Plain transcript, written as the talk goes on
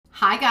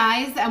Hi,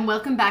 guys, and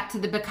welcome back to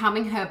the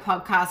Becoming Her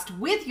podcast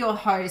with your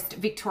host,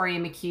 Victoria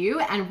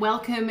McHugh, and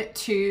welcome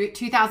to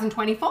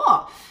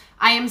 2024.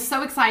 I am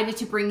so excited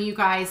to bring you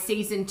guys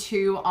season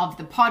 2 of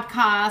the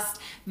podcast.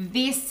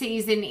 This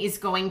season is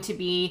going to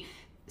be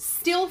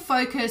still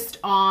focused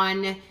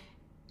on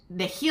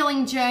the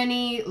healing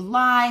journey,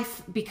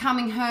 life,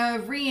 becoming her,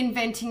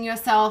 reinventing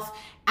yourself,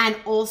 and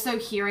also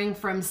hearing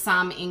from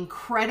some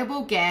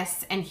incredible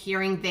guests and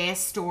hearing their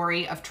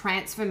story of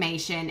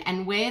transformation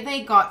and where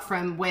they got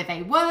from where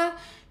they were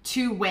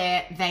to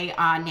where they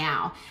are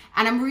now.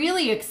 And I'm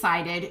really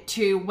excited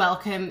to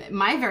welcome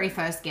my very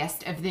first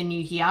guest of the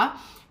new year,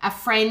 a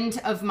friend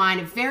of mine,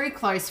 a very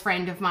close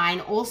friend of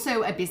mine,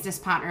 also a business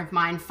partner of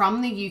mine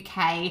from the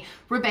UK,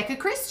 Rebecca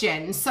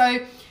Christian.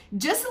 So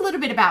just a little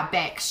bit about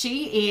Beck.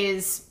 She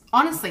is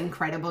honestly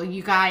incredible.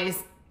 You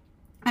guys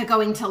are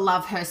going to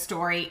love her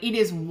story. It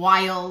is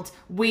wild.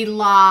 We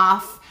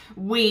laugh,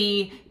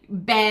 we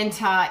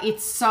banter.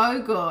 It's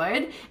so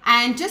good.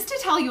 And just to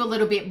tell you a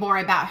little bit more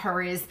about her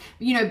is,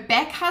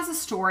 Beck has a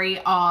story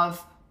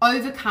of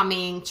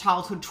overcoming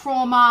childhood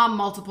trauma,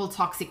 multiple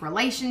toxic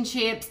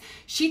relationships.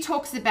 She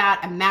talks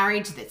about a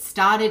marriage that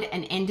started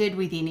and ended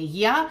within a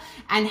year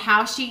and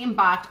how she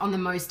embarked on the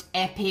most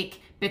epic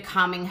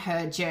becoming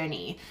her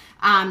journey.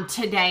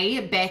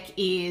 Today, Beck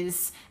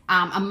is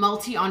a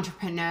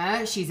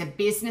multi-entrepreneur. She's a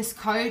business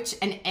coach,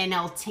 an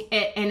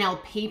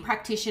NLP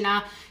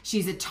practitioner.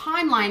 She's a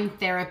timeline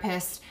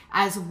therapist,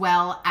 as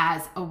well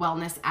as a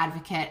wellness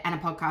advocate and a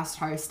podcast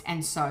host,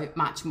 and so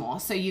much more.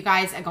 So you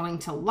guys are going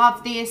to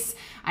love this.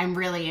 I'm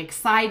really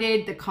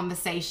excited. The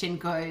conversation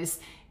goes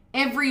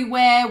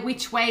everywhere,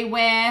 which way,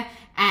 where,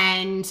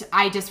 and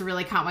I just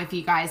really can't wait for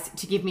you guys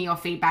to give me your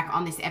feedback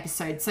on this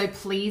episode. So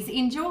please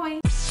enjoy.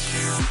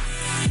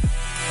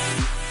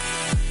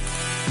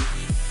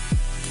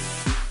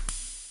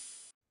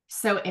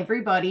 So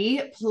everybody,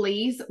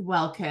 please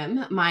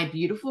welcome my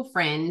beautiful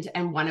friend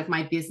and one of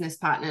my business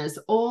partners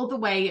all the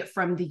way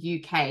from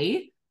the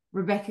UK,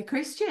 Rebecca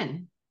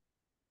Christian.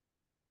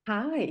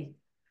 Hi,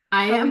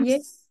 I how are am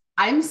you?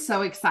 I'm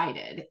so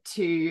excited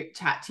to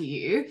chat to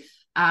you.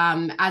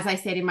 As I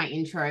said in my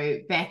intro,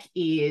 Beck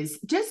is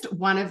just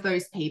one of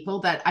those people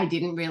that I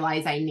didn't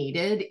realize I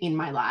needed in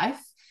my life.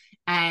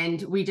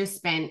 And we just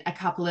spent a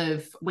couple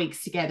of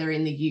weeks together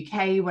in the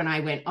UK when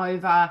I went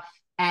over.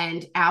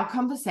 And our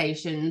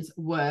conversations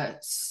were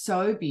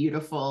so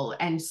beautiful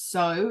and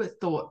so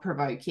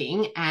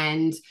thought-provoking.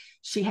 And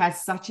she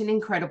has such an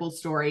incredible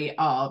story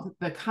of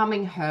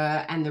becoming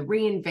her and the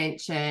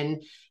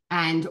reinvention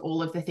and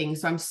all of the things.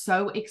 So I'm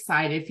so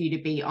excited for you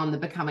to be on the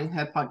Becoming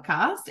Her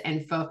podcast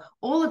and for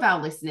all of our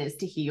listeners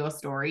to hear your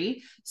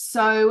story.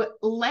 So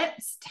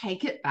let's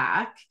take it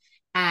back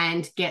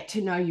and get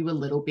to know you a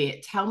little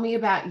bit. Tell me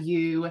about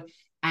you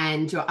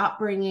and your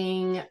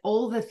upbringing,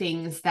 all the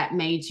things that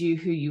made you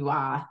who you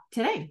are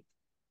today.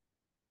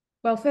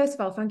 Well, first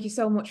of all, thank you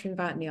so much for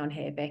inviting me on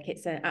here, Vic.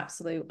 It's an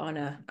absolute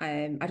honor.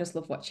 I just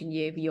love watching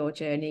you, your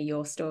journey,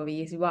 your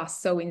story. You are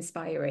so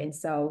inspiring.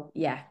 So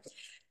yeah.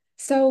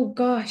 So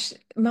gosh,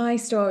 my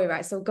story,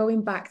 right? So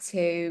going back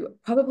to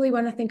probably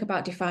when I think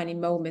about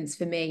defining moments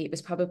for me, it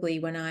was probably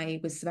when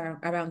I was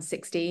around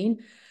 16.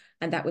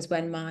 And that was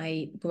when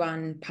my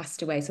gran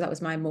passed away. So that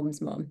was my mum's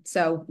mum.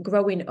 So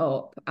growing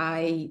up,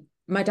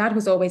 my dad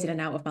was always in and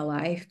out of my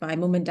life. My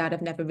mum and dad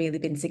have never really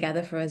been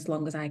together for as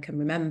long as I can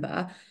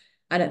remember.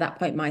 And at that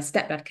point, my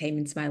stepdad came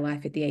into my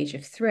life at the age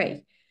of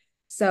 3.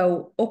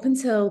 So up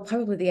until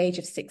probably the age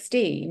of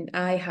 16,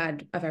 I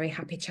had a very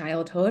happy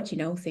childhood.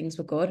 Things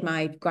were good.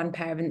 My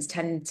grandparents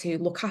tend to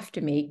look after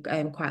me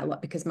quite a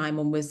lot because my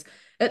mum was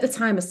at the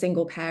time a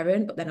single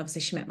parent, but then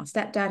obviously she met my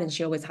stepdad and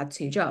she always had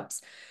 2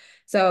 jobs.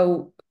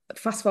 So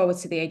fast forward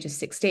to the age of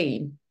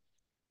 16,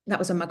 that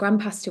was when my gran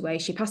passed away.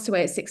 She passed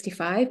away at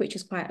 65, which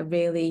is quite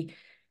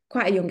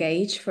a young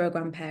age for a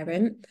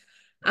grandparent.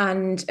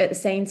 And at the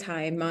same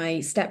time, my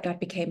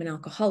stepdad became an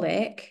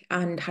alcoholic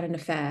and had an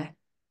affair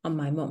on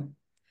my mum.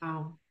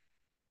 Wow.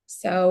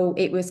 So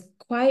it was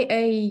quite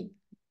a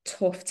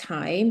tough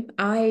time.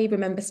 I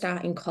remember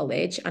starting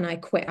college and I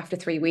quit after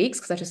 3 weeks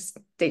because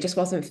it just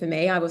wasn't for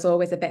me. I was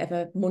always a bit of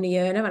a money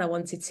earner and I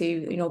wanted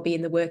to, be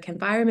in the work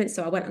environment.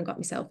 So I went and got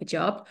myself a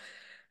job.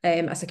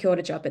 I secured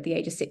a job at the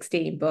age of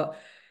 16, but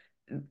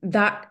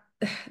that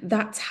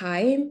that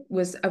time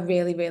was a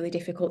really, really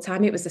difficult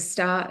time. It was the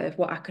start of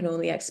what I can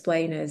only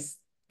explain as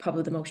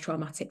probably the most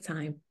traumatic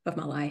time of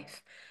my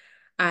life.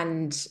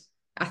 And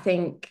I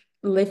think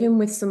living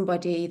with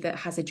somebody that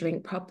has a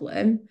drink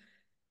problem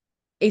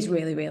is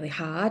really, really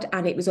hard.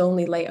 And it was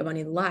only later on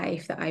in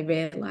life that I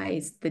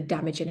realized the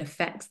damaging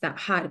effects that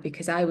had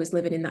because I was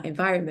living in that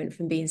environment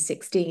from being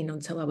 16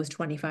 until I was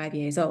 25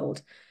 years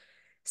old.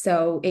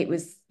 So it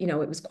was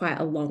quite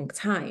a long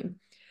time.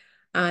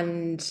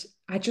 And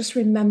I just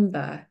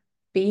remember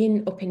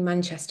being up in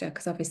Manchester,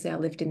 because obviously I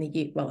lived in the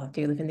I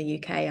do live in the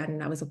UK,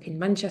 and I was up in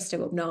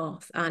Manchester up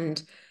north.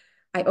 And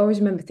I always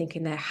remember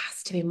thinking there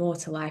has to be more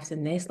to life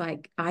than this.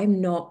 Like,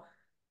 I'm not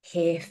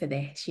here for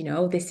this,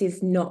 this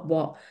is not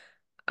what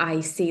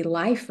I see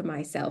life for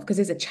myself. Because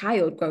as a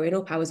child growing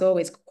up, I was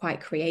always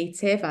quite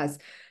creative, as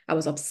I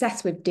was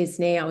obsessed with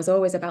Disney. I was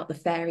always about the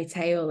fairy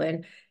tale.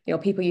 And,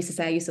 people used to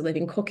say I used to live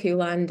in cuckoo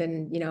land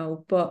and,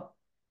 but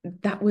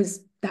that was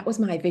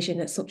my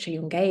vision at such a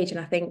young age. And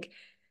I think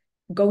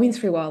going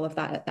through all of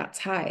that at that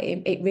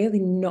time, it really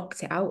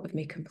knocked it out of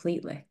me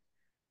completely.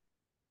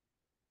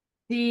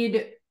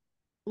 Did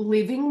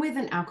living with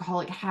an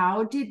alcoholic,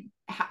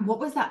 what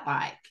was that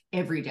like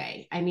every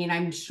day? I mean,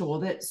 I'm sure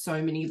that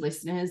so many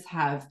listeners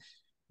have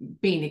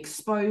been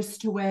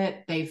exposed to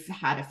it. They've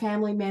had a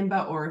family member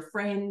or a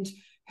friend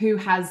who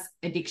has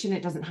addiction.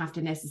 It doesn't have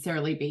to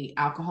necessarily be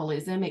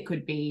alcoholism. It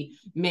could be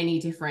many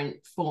different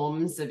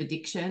forms of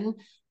addiction.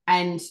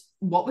 And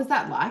what was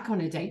that like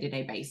on a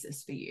day-to-day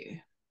basis for you?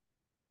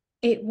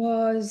 It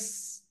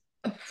was,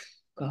 oh,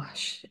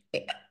 gosh,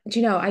 do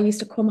you know, I used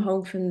to come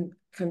home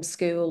from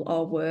school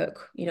or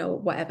work,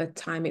 whatever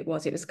time it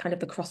was. It was kind of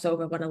the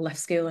crossover when I left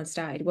school and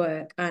started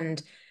work,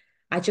 and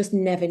I just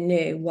never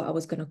knew what I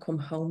was going to come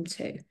home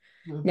to.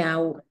 Mm-hmm.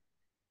 Now,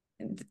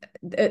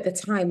 at the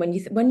time when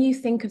you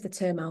think of the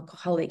term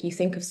alcoholic, you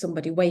think of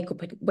somebody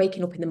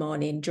waking up in the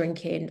morning,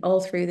 drinking all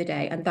through the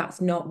day, and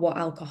that's not what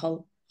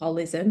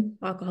alcoholism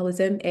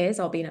is,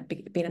 or being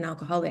an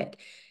alcoholic.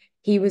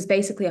 He was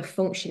basically a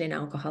functioning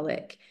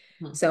alcoholic.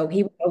 So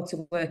he would go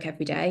to work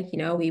every day,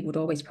 he would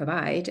always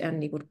provide,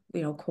 and he would,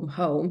 come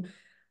home.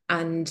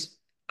 And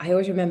I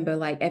always remember,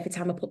 like, every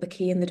time I put the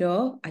key in the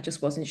door, I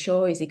just wasn't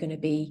sure, is he going to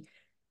be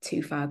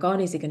too far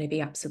gone? Is he going to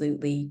be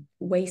absolutely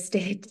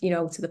wasted,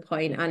 to the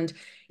point? And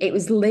it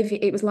was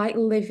like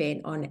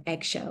living on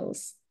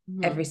eggshells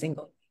Mm-hmm. every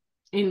single.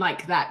 In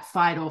like that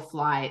fight or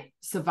flight,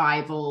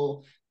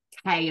 survival,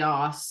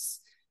 chaos,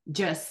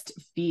 just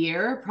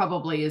fear,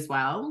 probably as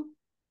well.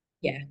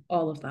 Yeah,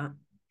 all of that.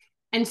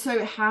 And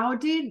so, how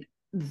did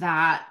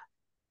that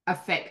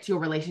affect your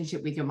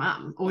relationship with your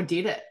mum, or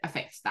did it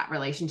affect that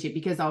relationship?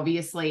 Because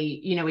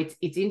obviously,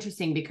 it's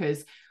interesting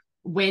because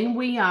when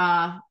we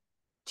are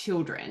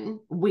children,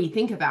 we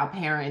think of our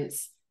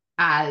parents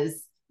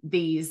as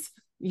these,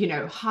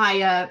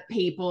 higher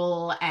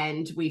people,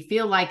 and we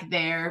feel like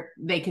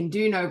they can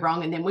do no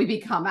wrong. And then we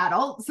become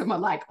adults and we're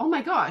like, oh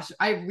my gosh,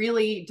 I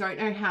really don't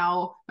know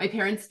how my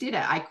parents did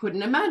it. I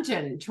couldn't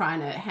imagine trying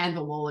to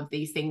handle all of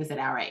these things at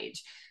our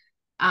age.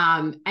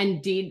 And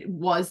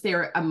was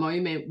there a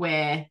moment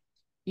where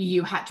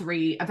you had to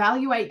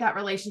reevaluate that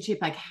relationship?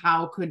 Like,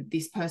 how could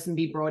this person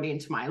be brought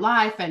into my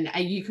life? And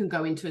you can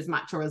go into as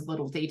much or as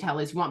little detail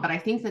as you want, but I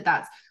think that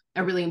that's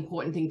a really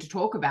important thing to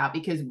talk about,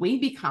 because we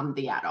become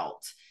the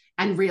adult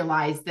and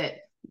realize that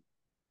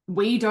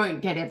we don't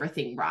get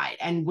everything right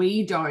and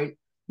we don't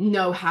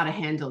know how to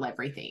handle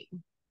everything.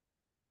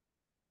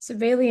 It's a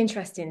really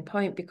interesting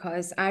point,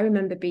 because I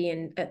remember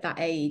being at that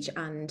age,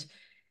 and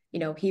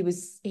he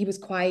was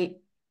quite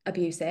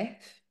abusive.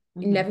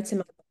 Mm-hmm. Never to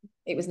my,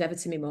 it was never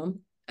to my mum.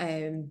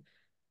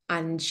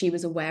 And she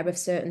was aware of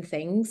certain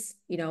things,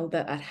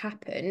 that had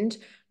happened.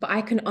 But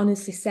I can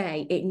honestly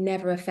say it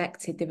never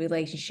affected the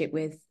relationship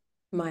with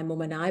my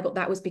mum and I. But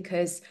that was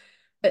because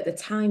at the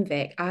time,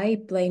 Vic, I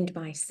blamed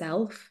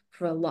myself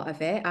for a lot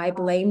of it. I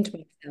blamed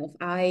myself.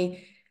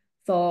 I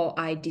thought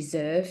I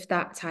deserved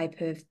that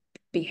type of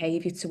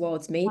behavior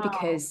towards me, Wow.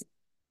 because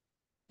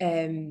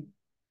um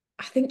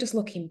I think, just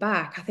looking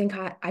back, I think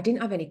I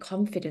didn't have any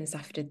confidence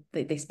after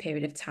this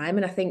period of time.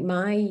 And I think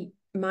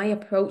my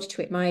approach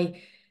to it, my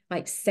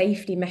like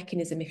safety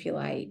mechanism, if you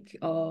like,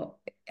 or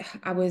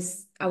I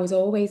was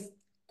always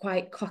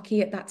quite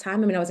cocky at that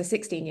time. I mean, I was a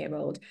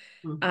 16-year-old.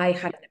 Mm-hmm. I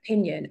had an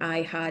opinion,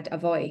 I had a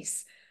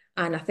voice.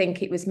 And I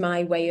think it was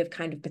my way of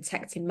kind of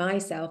protecting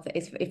myself, that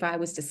if I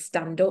was to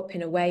stand up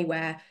in a way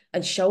where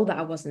and show that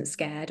I wasn't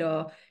scared,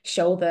 or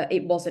show that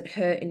it wasn't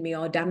hurting me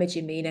or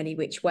damaging me in any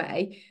which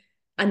way.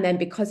 And then,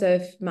 because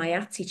of my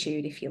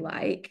attitude, if you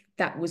like,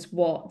 that was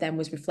what then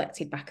was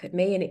reflected back at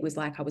me. And it was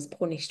like I was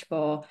punished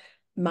for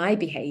my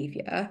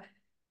behavior.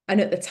 And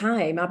at the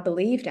time, I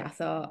believed it. I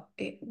thought,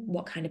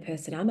 what kind of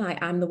person am I?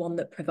 I'm the one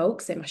that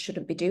provokes him. I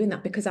shouldn't be doing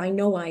that, because I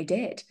know I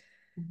did.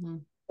 Mm-hmm.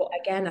 But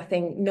again, I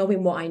think,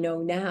 knowing what I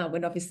know now,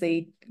 and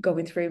obviously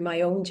going through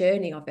my own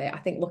journey of it, I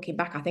think, looking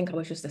back, I think I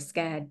was just a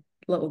scared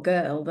little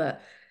girl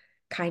that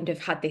kind of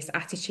had this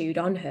attitude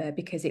on her,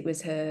 because it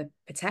was her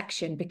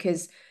protection.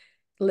 Because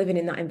living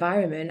in that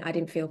environment, I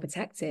didn't feel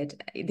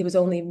protected. There was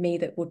only me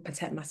that would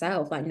protect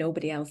myself, like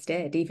nobody else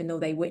did, even though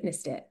they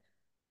witnessed it.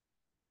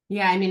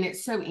 Yeah, I mean,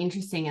 it's so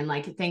interesting. And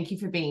like, thank you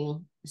for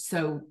being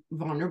so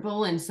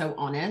vulnerable and so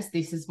honest.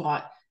 This is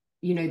what,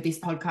 this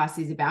podcast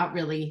is about,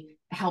 really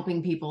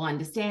helping people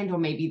understand, or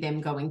maybe them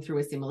going through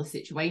a similar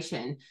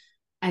situation.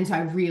 And so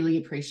I really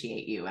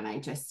appreciate you. And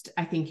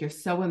I think you're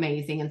so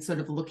amazing. And sort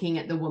of looking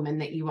at the woman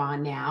that you are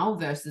now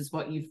versus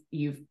what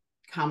you've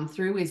come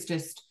through is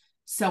just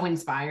so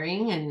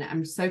inspiring. And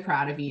I'm so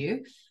proud of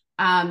you.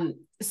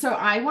 So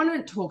I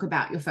want to talk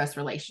about your first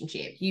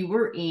relationship. You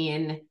were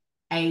in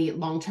a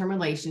long-term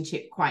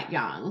relationship quite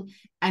young,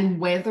 and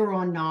whether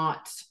or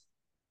not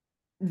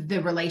the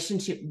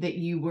relationship that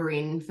you were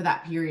in for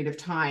that period of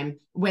time,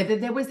 whether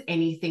there was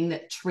anything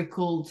that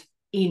trickled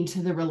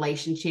into the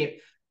relationship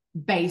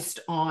based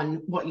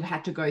on what you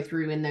had to go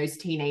through in those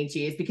teenage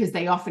years, because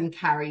they often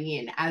carry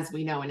in, as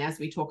we know and as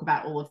we talk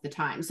about all of the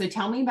time. So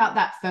tell me about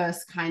that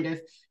first kind of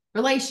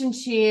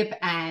relationship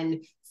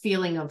and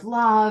feeling of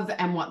love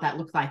and what that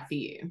looked like for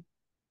you.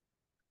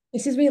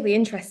 This is really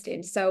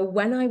interesting. So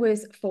when I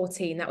was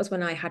 14, that was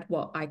when I had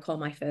what I call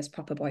my first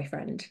proper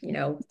boyfriend, you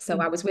know. So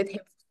I was with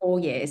him for 4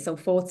 years, so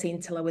 14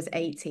 till I was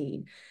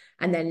 18.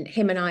 And then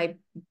him and I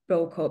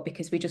broke up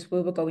because we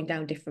were going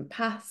down different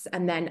paths.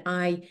 And then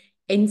I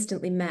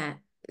instantly met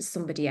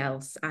somebody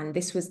else. And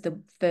this was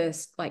the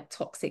first like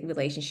toxic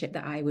relationship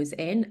that I was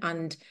in.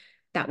 And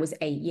that was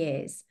 8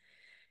 years.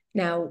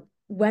 Now,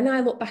 when I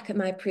look back at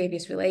my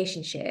previous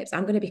relationships,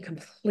 I'm going to be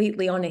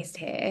completely honest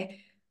here.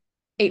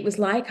 It was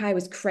like I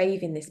was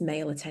craving this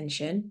male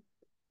attention.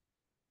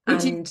 Which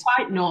is And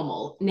quite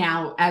normal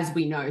now, as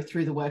we know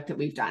through the work that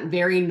we've done.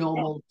 Very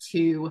normal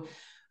to,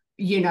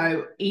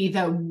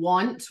 either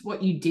want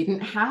what you didn't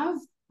have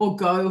or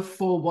go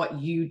for what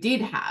you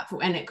did have.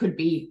 And it could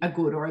be a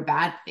good or a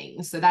bad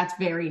thing. So that's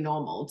very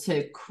normal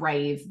to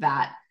crave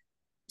that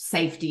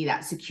safety,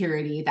 that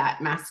security,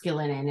 that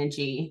masculine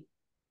energy.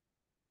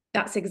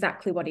 that's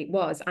exactly what it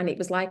was. And it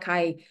was like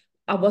I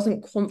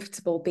wasn't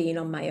comfortable being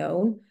on my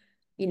own.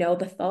 You know,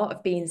 the thought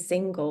of being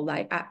single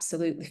like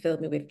absolutely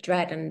filled me with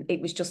dread. And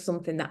it was just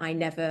something that I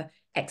never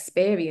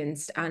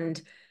experienced.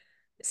 And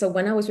so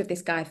when I was with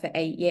this guy for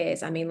 8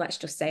 years, I mean, let's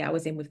just say I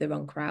was in with the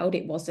wrong crowd.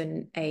 It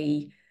wasn't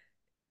a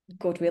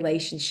good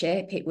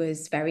relationship. It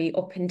was very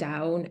up and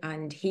down,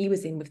 and he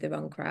was in with the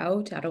wrong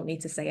crowd. I don't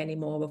need to say any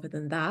more other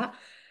than that.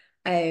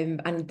 And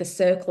the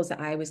circles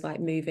that I was like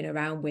moving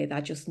around with,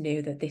 I just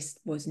knew that this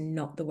was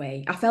not the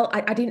way.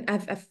 I didn't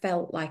I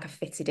felt like I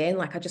fitted in,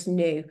 like I just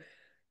knew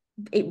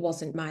it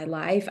wasn't my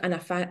life. And I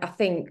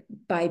think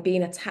by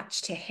being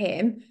attached to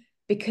him,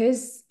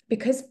 because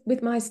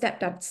with my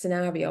stepdad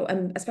scenario,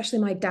 and especially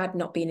my dad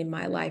not being in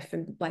my life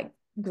and like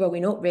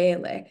growing up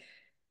really,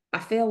 I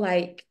feel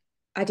like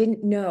I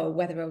didn't know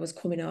whether I was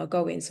coming or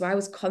going. So I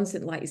was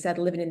constantly, like you said,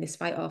 living in this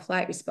fight or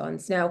flight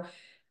response. Now,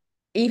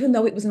 even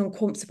though it was an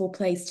uncomfortable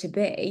place to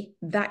be,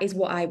 that is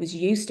what I was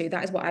used to.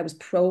 That is what I was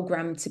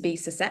programmed to be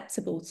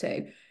susceptible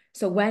to.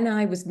 So when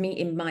I was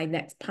meeting my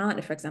next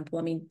partner, for example,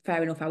 I mean,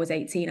 fair enough, I was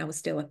 18, I was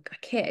still a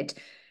kid,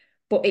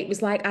 but it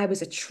was like I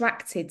was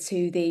attracted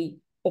to the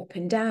up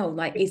and down.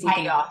 Like, The is he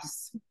gonna,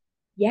 chaos.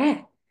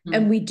 yeah.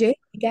 And Mm. we do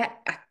we get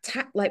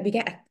attacked, like we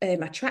get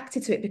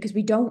attracted to it because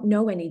we don't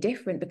know any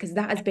different, because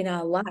that has been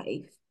our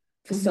life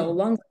for so Mm-hmm.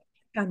 long.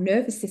 Our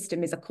nervous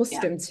system is Yeah.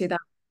 accustomed to that,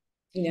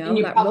 And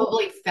you that role.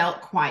 probably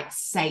felt quite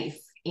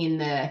safe in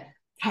the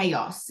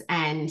chaos.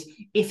 And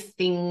if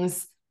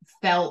things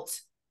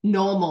felt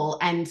normal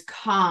and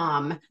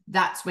calm,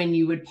 that's when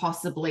you would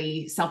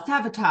possibly self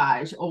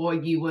sabotage or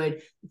you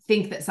would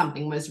think that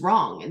something was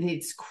wrong. And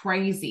it's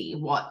crazy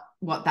what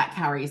that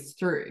carries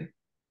through.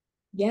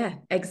 Yeah,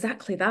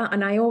 exactly that.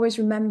 And I always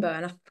remember,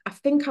 and I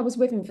think I was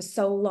with him for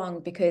so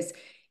long because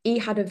he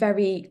had a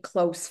very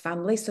close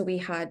family. So he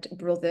had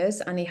brothers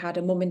and he had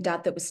a mum and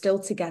dad that were still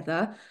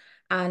together.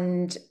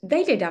 And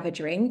they did have a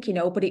drink,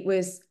 but it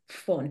was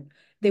fun.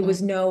 There Mm.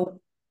 was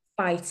no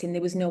fighting,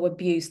 there was no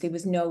abuse, there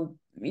was no,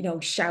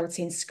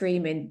 shouting,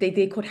 screaming.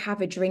 They could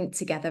have a drink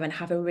together and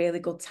have a really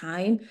good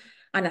time.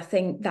 And I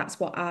think that's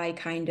what I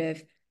kind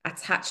of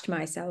attached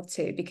myself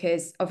to,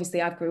 because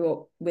obviously I grew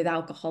up with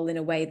alcohol in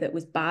a way that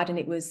was bad, and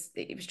it was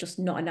just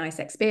not a nice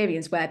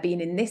experience. Where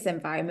being in this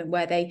environment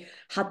where they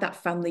had that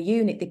family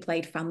unit, they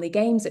played family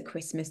games at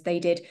Christmas, they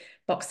did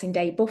Boxing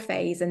Day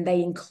buffets, and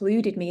they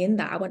included me in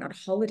that. I went on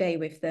holiday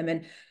with them,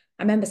 and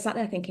I remember sat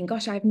there thinking,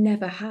 gosh, I've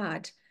never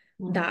had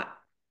Mm. that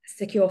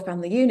secure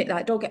family unit.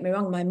 Like, don't get me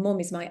wrong, my mum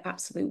is my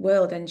absolute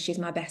world and she's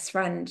my best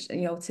friend,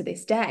 to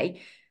this day.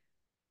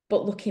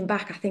 But looking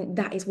back, I think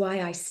that is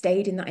why I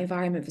stayed in that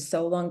environment for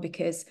so long,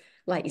 because,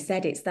 like you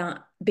said, it's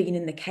that being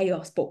in the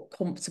chaos, but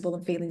comfortable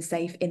and feeling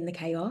safe in the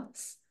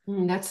chaos.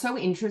 That's so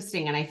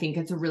interesting. And I think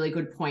it's a really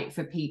good point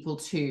for people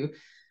to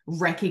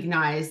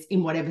recognize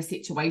in whatever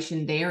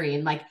situation they're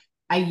in. Like,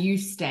 are you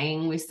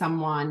staying with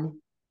someone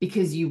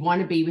because you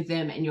want to be with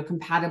them and you're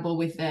compatible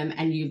with them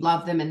and you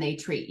love them and they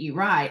treat you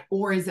right?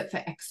 Or is it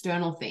for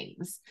external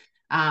things?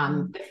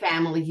 The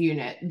family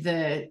unit,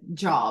 the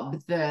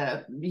job,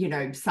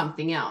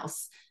 something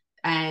else.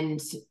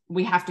 And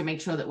we have to make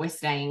sure that we're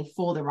staying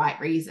for the right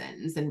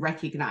reasons and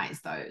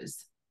recognize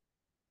those.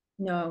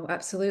 No,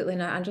 absolutely.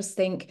 And I just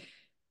think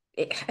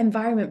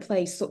environment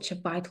plays such a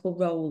vital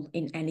role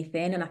in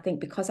anything. And I think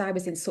because I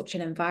was in such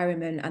an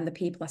environment and the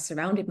people I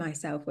surrounded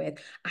myself with,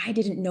 I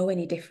didn't know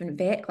any different,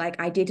 Vic. Like,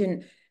 I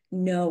didn't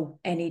know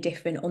any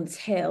different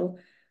until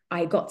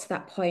I got to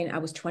that point. I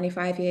was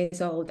 25 years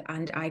old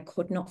and I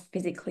could not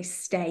physically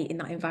stay in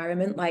that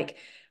environment. Like,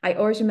 I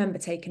always remember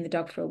taking the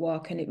dog for a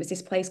walk, and it was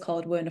this place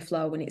called Werner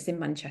Flow, and it's in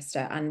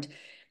Manchester. And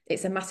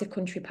it's a massive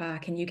country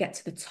park, and you get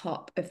to the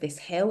top of this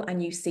hill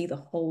and you see the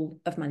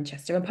whole of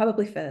Manchester and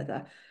probably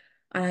further.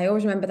 And I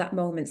always remember that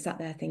moment, sat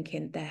there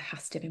thinking, there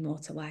has to be more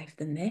to life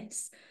than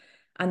this.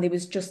 And there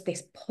was just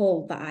this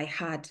pull that I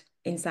had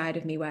inside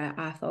of me where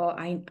I thought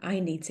I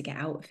need to get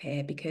out of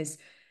here because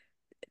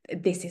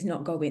this is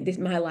not going, this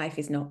my life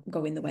is not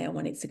going the way I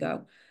want it to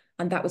go.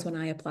 And that was when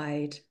I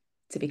applied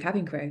to be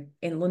cabin crew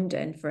in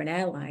London for an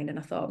airline. And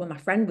I thought, well, my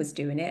friend was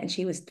doing it and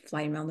she was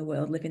flying around the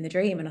world living the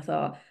dream. And I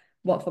thought,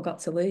 what have I got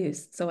to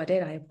lose? So I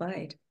did, I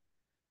applied.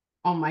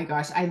 Oh my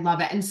gosh, I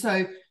love it. And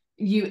so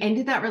you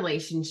ended that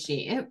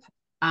relationship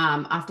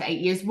after 8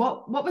 years.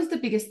 What was the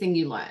biggest thing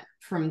you learned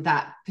from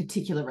that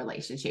particular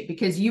relationship?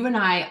 Because you and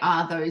I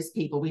are those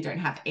people, we don't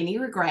have any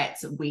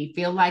regrets. We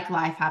feel like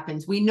life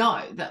happens. We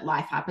know that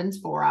life happens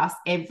for us.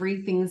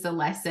 Everything's a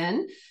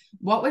lesson.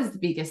 What was the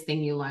biggest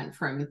thing you learned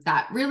from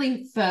that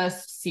really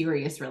first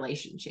serious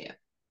relationship?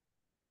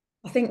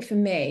 I think for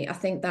me, I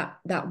think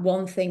that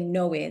one thing,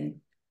 knowing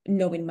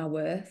my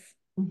worth,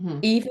 Mm-hmm.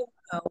 even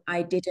though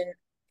I didn't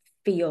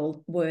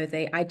feel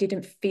worthy, I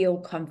didn't feel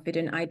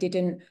confident, I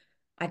didn't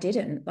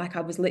like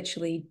I was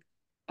literally,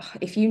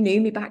 if you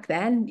knew me back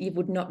then, you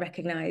would not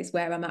recognize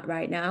where I'm at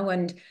right now.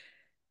 And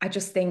I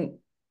just think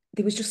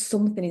there was just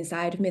something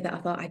inside of me that I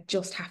thought I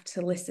just have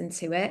to listen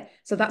to it.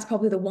 So that's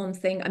probably the one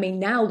thing. I mean,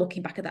 now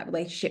looking back at that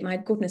relationship, my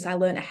goodness, I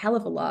learned a hell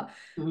of a lot.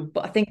 Mm-hmm.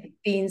 But I think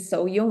being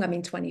so young, I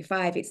mean,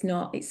 25,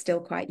 it's still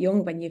quite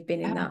young when you've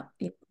been in Yeah.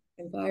 that,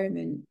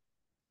 environment.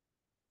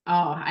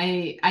 Oh,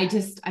 I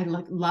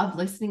love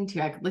listening to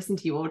you. I could listen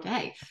to you all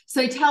day.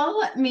 So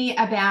tell me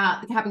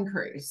about the cabin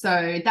crew.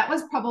 So that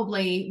was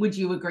probably, would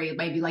you agree,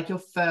 maybe like your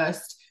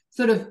first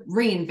sort of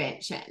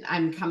reinvention?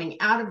 I'm coming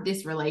out of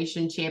this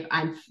relationship.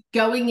 I'm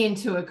going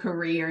into a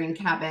career in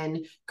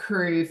cabin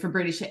crew for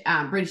British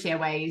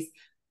Airways.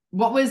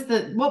 What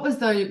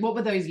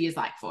were those years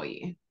like for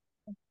you?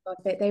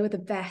 God, they were the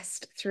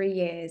best 3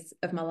 years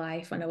of my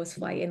life when I was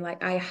flying.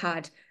 Like I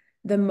had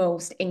the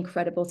most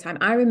incredible time.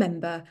 I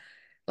remember,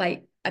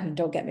 like, I mean,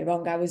 don't get me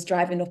wrong, I was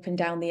driving up and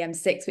down the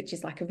M6, which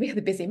is like a really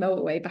busy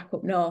motorway back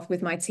up north,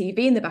 with my TV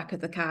in the back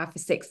of the car for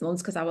 6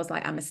 months because I was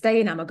like, am I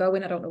staying? Am I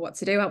going? I don't know what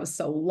to do. I was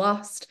so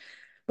lost.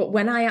 But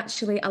when I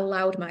actually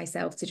allowed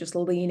myself to just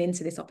lean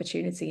into this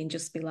opportunity and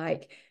just be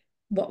like,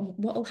 what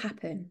will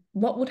happen?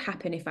 What would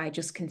happen if I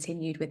just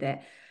continued with it?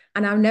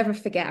 And I'll never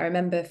forget, I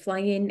remember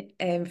flying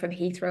from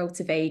Heathrow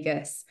to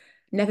Vegas.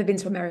 Never been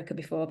to America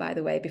before, by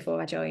the way,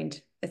 before I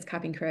joined as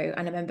cabin crew.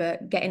 And I remember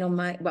getting on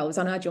I was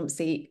on our jump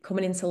seat,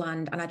 coming into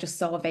land, and I just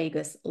saw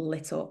Vegas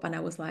lit up. And I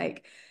was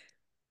like,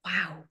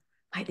 wow,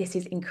 like this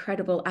is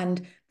incredible.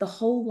 And the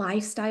whole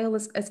lifestyle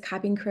as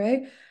cabin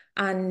crew.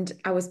 And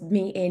I was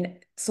meeting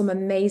some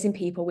amazing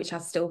people, which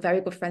are still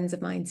very good friends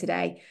of mine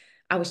today.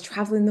 I was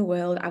traveling the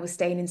world. I was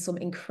staying in some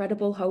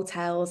incredible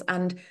hotels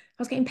and I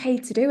was getting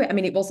paid to do it. I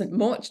mean, it wasn't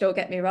much, don't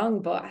get me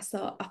wrong, but I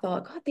thought,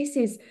 God, this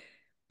is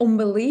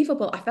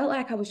unbelievable. I felt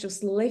like I was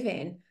just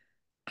living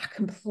a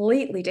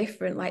completely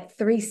different, like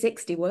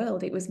 360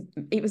 world. It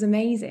was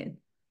amazing.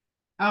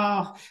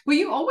 Oh, were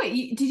you always,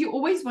 did you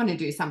always want to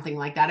do something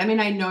like that? I mean,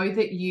 I know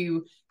that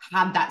you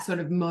had that sort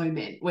of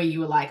moment where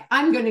you were like,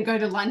 I'm going to go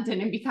to London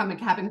and become a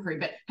cabin crew,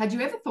 but had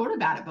you ever thought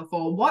about it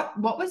before? What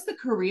was the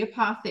career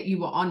path that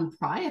you were on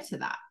prior to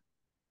that?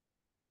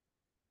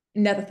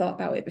 Never thought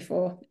about it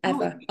before,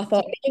 Oh, ever. I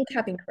thought being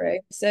cabin crew,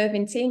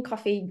 serving tea and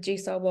coffee,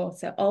 juice or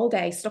water all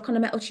day, stuck on a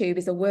metal tube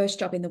is the worst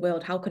job in the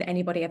world. How could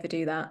anybody ever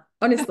do that?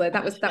 Honestly,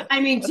 that I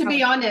mean, was to how.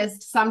 be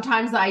honest,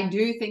 sometimes I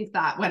do think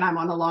that when I'm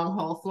on a long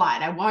haul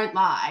flight, I won't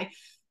lie.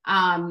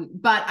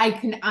 But I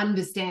can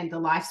understand the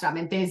lifestyle. I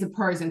mean, there's the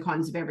pros and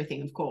cons of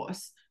everything, of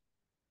course.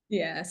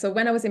 Yeah. So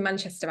when I was in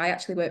Manchester, I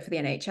actually worked for the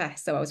NHS.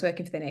 So I was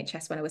working for the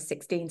NHS when I was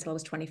 16 till I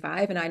was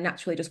 25, and I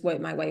naturally just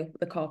worked my way up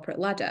the corporate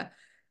ladder.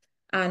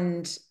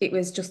 And it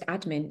was just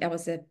admin. I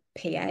was a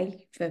PA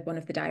for one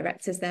of the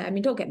directors there. I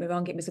mean, don't get me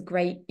wrong, it was a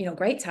great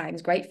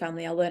times, great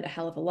family. I learned a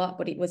hell of a lot,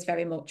 but it was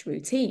very much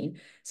routine.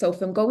 So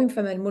from going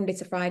from a Monday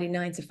to Friday,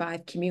 9 to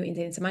 5, commuting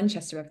into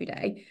Manchester every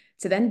day,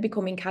 to then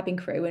becoming cabin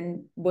crew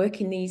and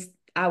working these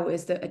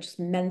hours that are just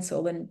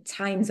mental and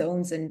time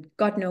zones and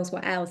God knows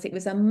what else, it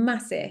was a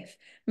massive,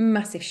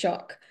 massive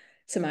shock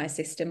to my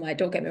system. Like,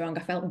 don't get me wrong,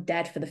 I felt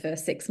dead for the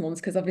first 6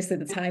 months because obviously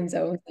the time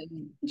zones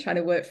and trying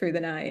to work through the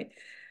night.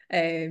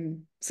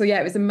 So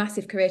yeah, it was a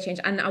massive career change.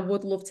 And I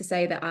would love to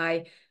say that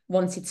I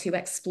wanted to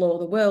explore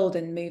the world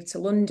and move to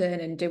London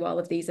and do all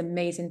of these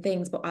amazing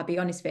things. But I'll be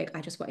honest, Vic,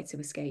 I just wanted to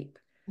escape.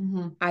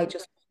 Mm-hmm. I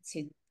just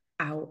wanted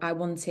out. I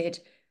wanted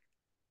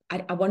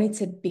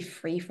to be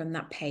free from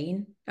that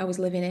pain I was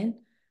living in.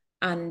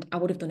 And I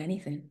would have done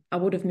anything. I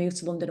would have moved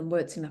to London and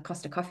worked in a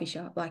Costa coffee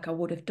shop. Like I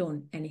would have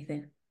done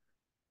anything.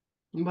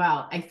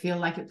 Well, I feel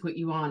like it put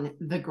you on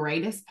the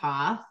greatest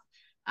path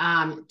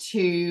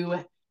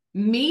to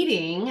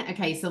meeting.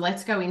 Okay, so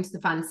let's go into the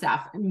fun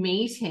stuff.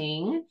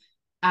 Meeting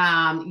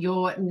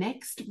your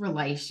next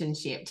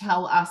relationship.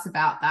 Tell us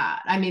about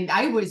that. I mean,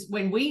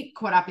 when we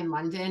caught up in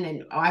London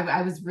and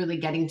I was really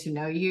getting to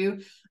know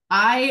you,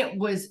 I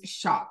was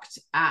shocked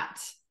at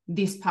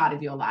this part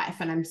of your life,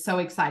 and I'm so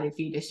excited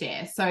for you to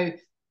share. So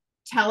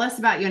tell us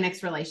about your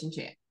next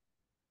relationship.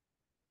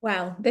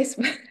 Well, this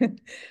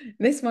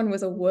this one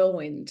was a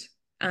whirlwind.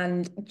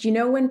 And do you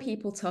know when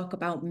people talk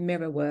about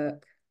mirror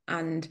work?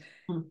 and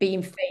Mm.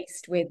 being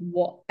faced with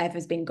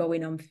whatever's been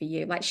going on for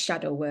you, like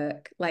shadow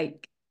work,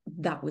 like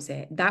that was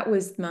it. That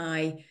was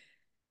my,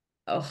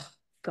 oh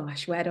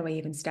gosh, where do I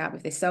even start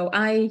with this? So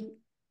I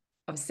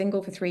was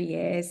single for 3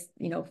 years,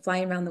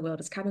 flying around the world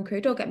as cabin crew.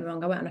 Don't get me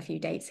wrong, I went on a few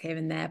dates here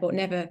and there, but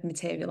never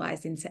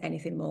materialized into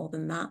anything more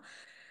than that.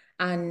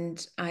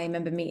 And I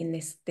remember meeting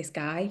this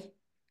guy,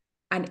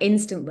 and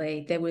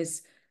instantly there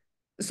was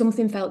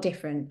something felt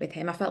different with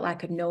him. I felt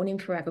like I'd known him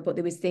forever, but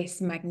there was this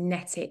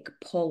magnetic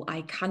pull.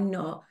 I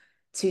cannot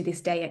to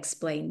this day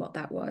explain what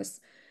that was.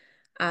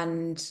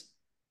 And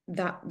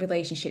that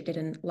relationship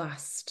didn't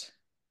last.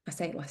 I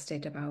say it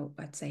lasted about,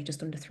 I'd say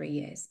just under 3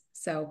 years.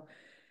 So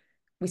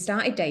we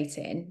started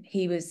dating.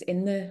 He was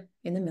in the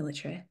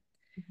military,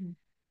 Mhm.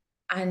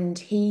 and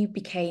he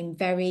became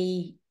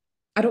very,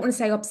 I don't want to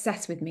say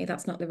obsessed with me,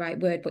 that's not the right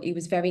word, but he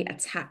was very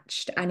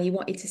attached, and he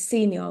wanted to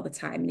see me all the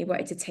time, and he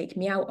wanted to take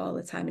me out all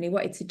the time, and he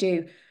wanted to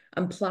do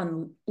and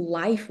plan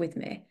life with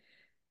me.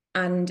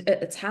 And at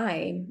the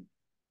time,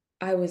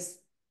 I was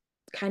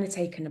kind of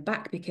taken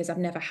aback because I've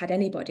never had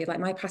anybody like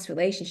my past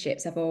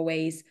relationships have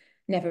always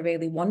never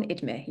really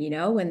wanted me,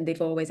 and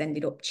they've always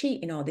ended up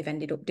cheating or they've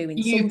ended up doing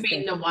You've something.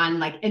 been the one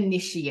like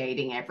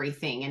initiating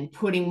everything and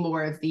putting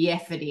more of the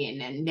effort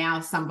in, and now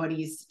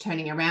somebody's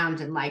turning around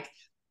and like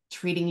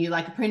treating you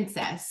like a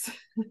princess.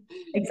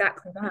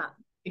 Exactly that.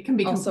 It can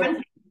be Also,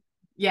 confronting.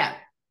 Yeah.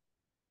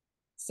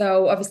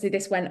 so obviously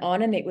this went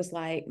on, and it was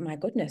like, my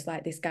goodness,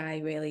 like this guy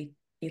really,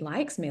 he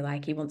likes me,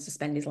 like he wants to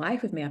spend his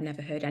life with me. I've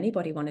never heard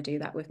anybody want to do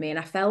that with me. And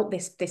I felt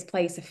this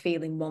place of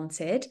feeling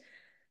wanted.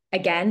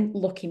 Again,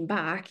 looking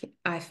back,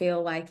 I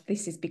feel like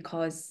this is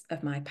because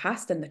of my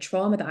past and the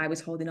trauma that I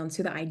was holding on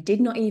to that I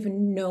did not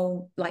even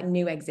know, like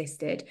knew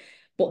existed.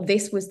 But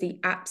this was the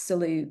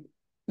absolute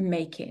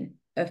making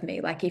of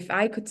me. Like if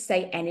I could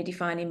say any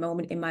defining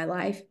moment in my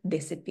life,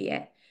 this would be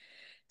it.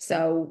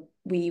 So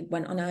we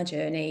went on our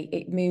journey.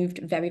 It moved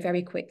very,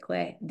 very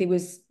quickly. There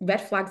was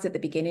red flags at the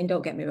beginning,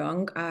 don't get me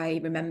wrong.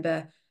 I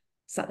remember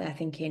sat there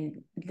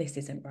thinking, this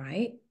isn't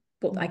right.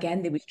 But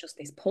again, there was just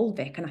this pull,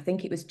 Vic. And I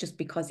think it was just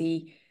because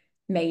he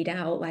made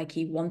out like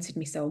he wanted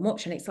me so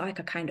much. And it's like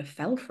I kind of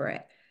fell for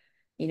it,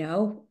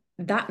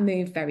 That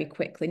moved very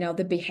quickly. Now,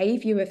 the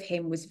behavior of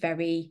him was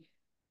very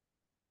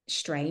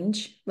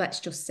strange, let's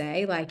just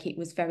say. Like it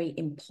was very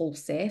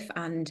impulsive,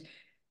 and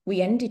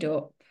we ended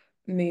up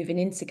moving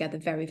in together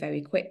very,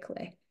 very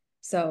quickly.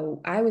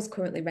 So I was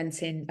currently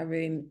renting a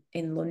room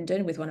in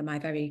London with one of my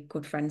very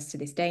good friends to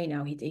this day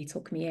now. He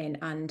took me in,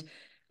 and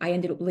I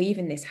ended up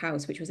leaving this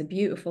house, which was a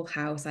beautiful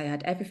house. I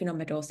had everything on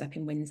my doorstep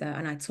in Windsor,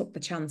 and I took the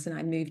chance and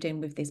I moved in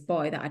with this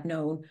boy that I'd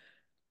known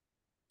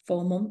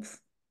 4 months,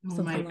 Oh my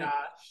something like,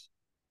 gosh.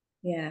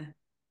 yeah.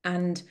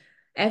 And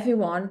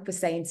everyone was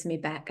saying to me,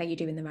 Beck, are you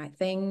doing the right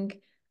thing?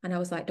 And I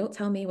was like, don't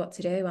tell me what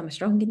to do. I'm a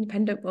strong,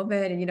 independent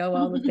woman, and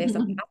all of this.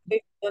 I'm happy in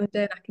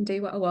London. I can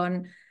do what I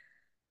want.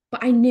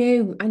 But I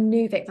knew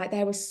that like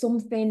there was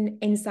something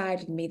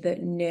inside of me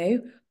that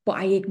knew, but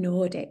I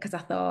ignored it because I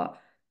thought,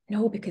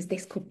 no, because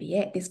this could be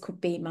it. This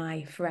could be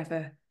my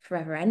forever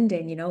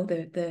ending,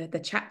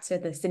 the chapter,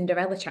 the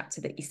Cinderella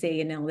chapter that you see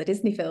in all the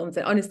Disney films.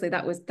 And honestly,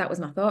 that was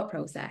my thought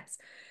process.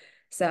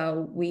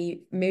 So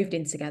we moved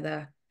in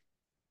together.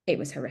 It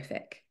was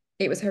horrific.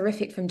 It was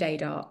horrific from day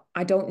dot.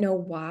 I don't know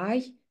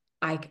why.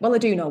 Well, I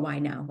do know why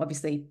now.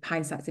 Obviously,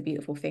 hindsight's a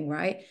beautiful thing,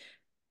 right?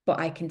 But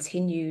I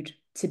continued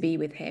to be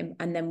with him.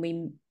 And then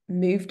we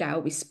moved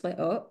out, we split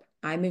up.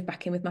 I moved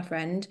back in with my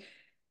friend.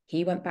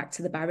 He went back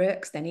to the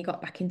barracks, then he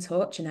got back in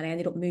touch, and then I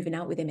ended up moving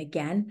out with him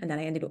again. And then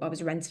I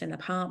was renting an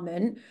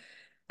apartment,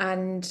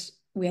 and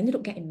we ended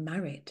up getting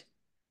married.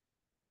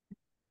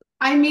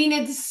 I mean,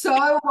 it's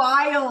so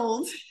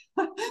wild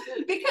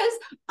because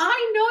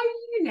I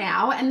know you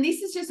now, and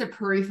this is just a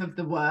proof of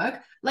the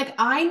work. Like,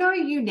 I know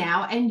you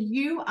now, and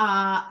you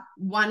are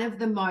one of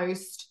the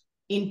most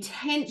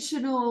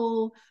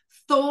intentional,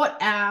 thought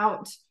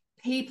out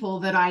people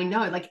that I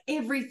know. Like,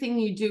 everything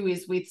you do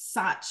is with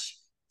such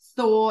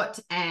thought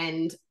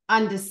and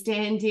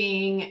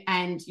understanding,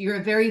 and you're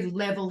a very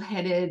level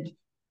headed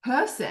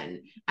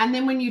person. And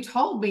then when you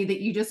told me that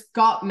you just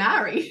got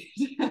married,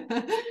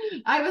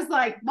 I was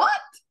like, what?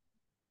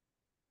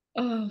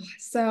 Oh,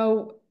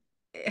 so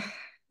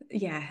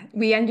yeah,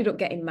 we ended up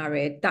getting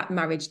married. That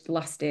marriage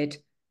lasted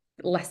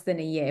less than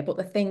a year. But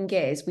the thing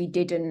is, we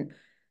didn't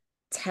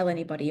tell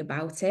anybody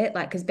about it.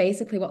 Like, because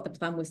basically what the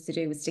plan was to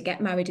do was to get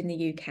married in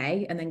the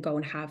UK and then go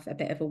and have a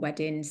bit of a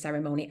wedding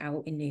ceremony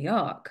out in New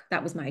York.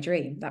 That was my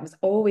dream. That was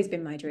always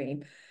been my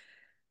dream.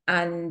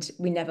 And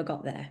we never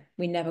got there.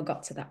 We never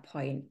got to that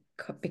point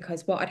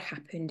because what had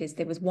happened is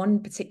there was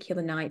one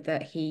particular night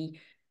that he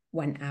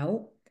went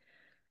out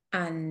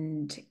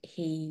and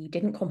he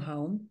didn't come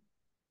home.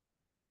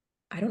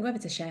 I don't know whether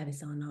to share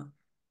this or not.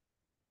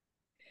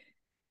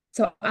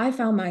 So I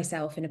found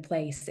myself in a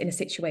place, in a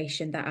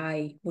situation that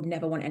I would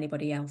never want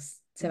anybody else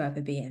to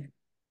ever be in.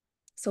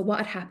 So what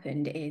had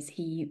happened is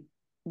he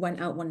went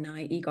out one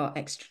night, he got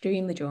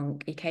extremely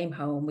drunk, he came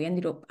home, we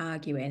ended up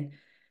arguing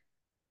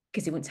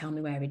because he wouldn't tell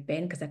me where he'd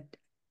been because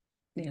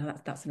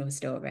that's another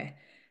story.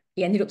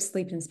 he ended up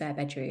sleeping in the spare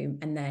bedroom,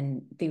 and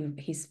then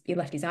he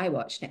left his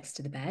iWatch next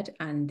to the bed,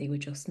 and they were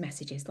just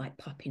messages like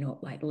popping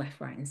up like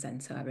left, right, and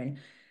center. And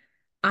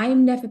I've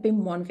never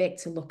been one, Vic,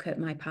 to look at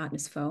my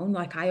partner's phone.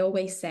 Like I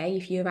always say,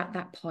 if you're at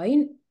that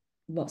point,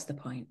 what's the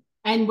point?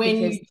 And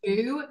when Because you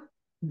do,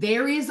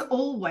 there is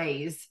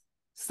always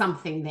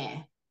something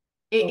there.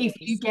 If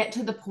you always, get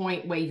to the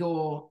point where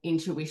your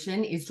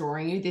intuition is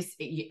drawing you, this,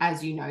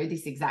 as you know,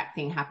 this exact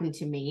thing happened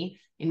to me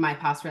in my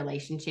past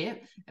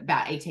relationship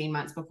about 18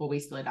 months before we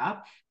split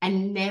up.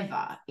 And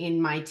never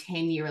in my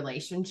 10-year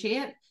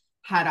relationship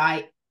had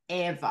I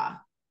ever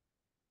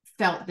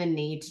felt the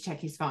need to check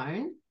his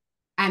phone.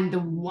 And the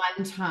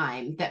one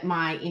time that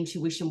my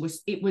intuition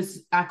was,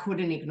 I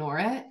couldn't ignore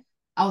it.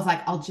 I was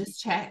like, I'll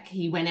just check.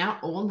 He went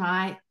out all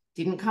night,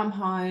 didn't come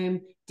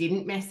home,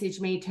 didn't message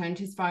me, turned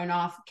his phone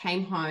off,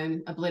 came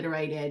home,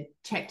 obliterated,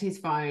 checked his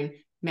phone,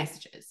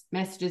 messages,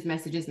 messages,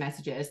 messages,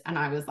 messages. And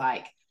I was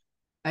like,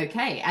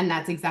 okay. And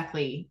that's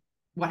exactly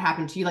what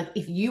happened to you. Like,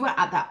 if you are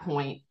at that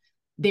point,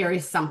 there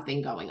is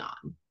something going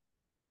on.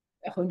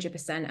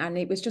 100%. And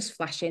it was just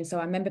flashing. So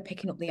I remember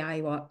picking up the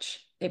iWatch.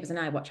 It was an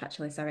iWatch,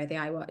 actually, sorry, the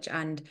iWatch.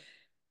 And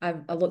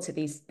I looked at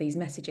these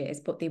messages,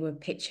 but they were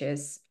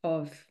pictures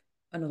of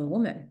another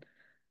woman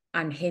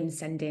and him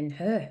sending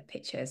her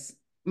pictures.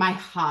 My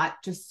heart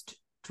just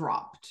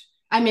dropped.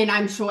 I mean,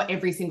 I'm sure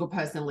every single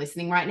person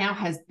listening right now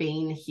has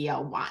been here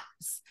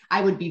once.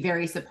 I would be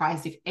very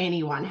surprised if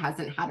anyone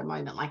hasn't had a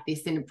moment like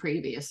this in a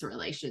previous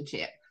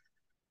relationship.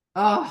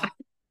 Oh,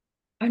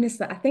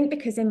 Honestly, I think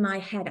because in my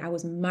head I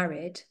was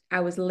married, I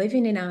was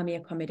living in army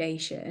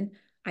accommodation,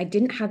 I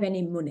didn't have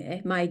any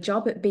money. My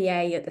job at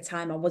BA at the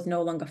time, I was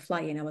no longer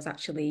flying, I was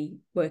actually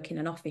working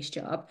an office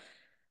job.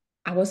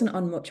 I wasn't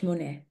on much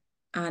money.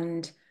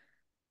 And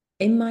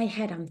in my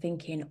head, I'm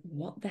thinking,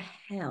 what the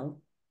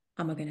hell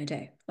am I going to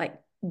do?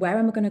 Like, where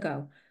am I going to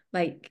go?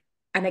 Like,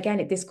 and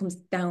again, this comes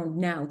down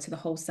now to the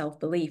whole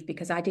self-belief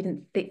because I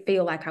didn't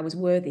feel like I was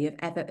worthy of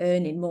ever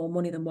earning more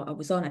money than what I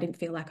was on. I didn't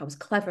feel like I was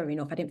clever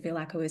enough. I didn't feel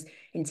like I was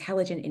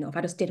intelligent enough.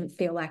 I just didn't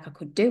feel like I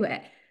could do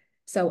it.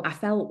 So I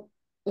felt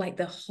like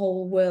the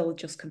whole world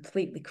just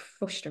completely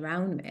crushed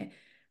around me.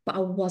 But I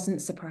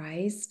wasn't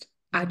surprised.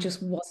 I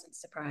just wasn't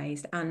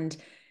surprised. And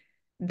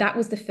that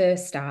was the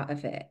first start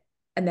of it.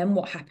 And then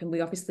what happened?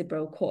 We obviously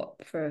broke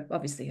up for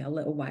obviously a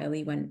little while.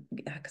 He went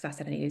because I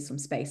said I needed some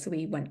space, so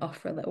he went off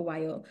for a little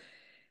while.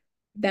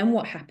 Then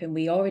what happened?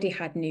 We already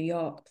had New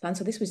York planned,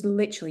 so this was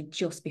literally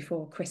just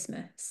before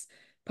Christmas,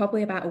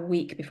 probably about a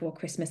week before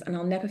Christmas. And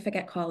I'll never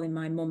forget calling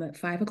my mum at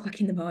 5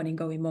 o'clock in the morning,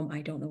 going, "Mum,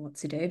 I don't know what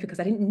to do," because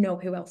I didn't know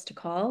who else to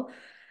call.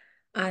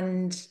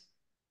 And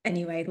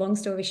anyway, long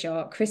story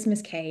short,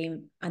 Christmas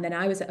came, and then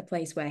I was at a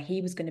place where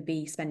he was going to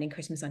be spending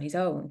Christmas on his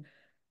own,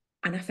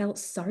 and I felt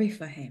sorry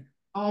for him.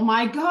 oh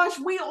my gosh,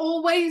 we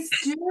always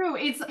do.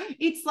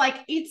 It's like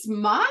it's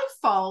my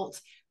fault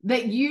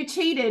that you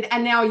cheated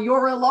and now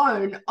you're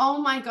alone.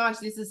 Oh my gosh,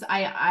 this is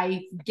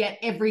I get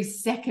every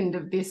second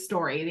of this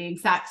story. The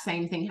exact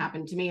same thing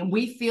happened to me. And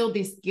we feel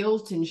this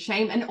guilt and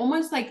shame and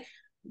almost like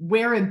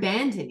we're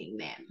abandoning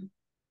them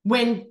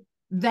when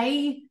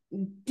they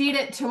did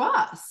it to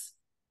us.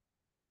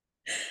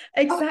 Oh,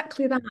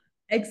 Exactly that.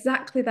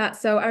 Exactly that.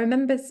 So I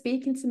remember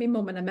speaking to my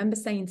mum and I remember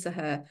saying to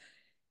her,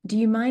 "Do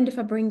you mind if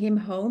I bring him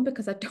home?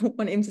 Because I don't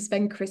want him to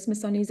spend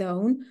Christmas on his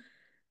own."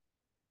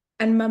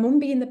 And my mum,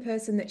 being the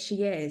person that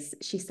she is,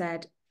 she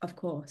said, of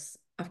course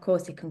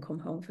he can come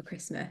home for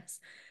Christmas.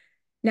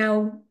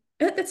 Now,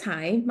 at the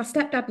time, my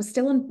stepdad was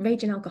still a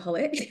raging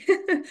alcoholic.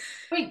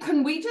 wait,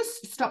 can we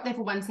just stop there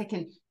for 1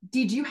 second?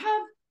 Did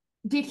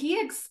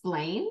he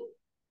explain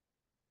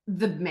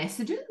the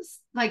messages?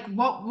 Like,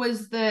 what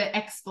was the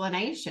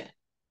explanation?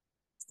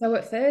 So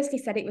at first he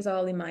said it was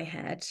all in my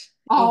head,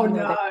 Oh even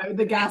though no,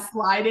 the the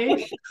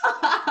gaslighting.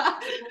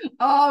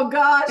 Oh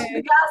gosh,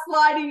 the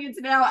gaslighting is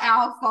now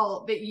our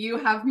fault that you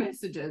have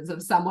messages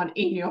of someone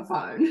in your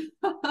phone.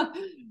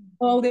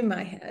 all in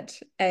my head.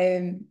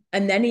 And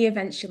then he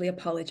eventually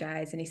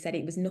apologized and he said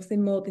it was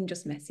nothing more than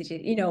just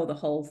messages, the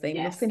whole thing,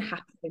 Yes. nothing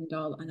happened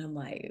all. And I'm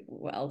like,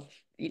 well,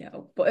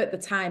 but at the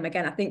time,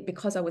 again, I think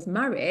because I was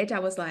married, I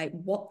was like,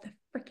 what the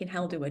freaking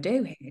hell do I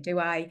do here? Do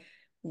I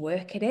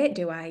work at it?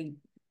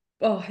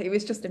 Oh, it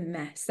was just a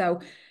mess.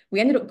 So we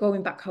ended up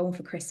going back home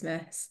for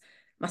Christmas.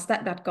 My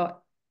stepdad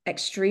got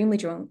extremely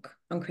drunk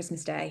on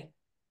Christmas Day.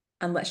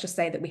 And let's just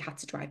say that we had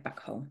to drive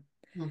back home.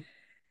 Hmm.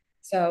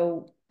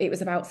 So it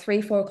was about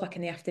 3, 4 o'clock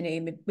in the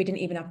afternoon. We didn't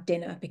even have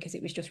dinner because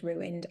it was just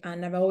ruined.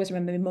 And I always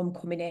remember my mum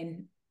coming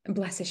in, and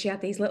bless her, she had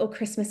these little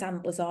Christmas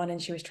antlers on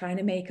and she was trying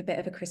to make a bit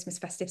of a Christmas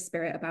festive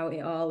spirit about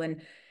it all.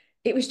 And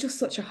it was just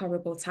such a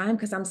horrible time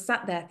because I'm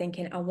sat there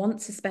thinking, I want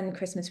to spend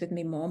Christmas with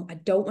my mum. I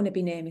don't want to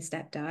be near my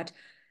stepdad.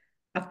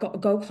 I've got to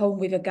go home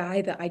with a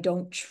guy that I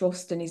don't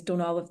trust and he's done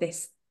all of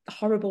this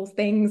horrible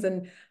things.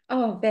 And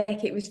oh,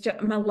 Vic, it was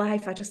just my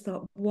life. I just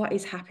thought, what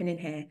is happening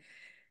here?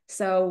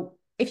 So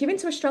if you're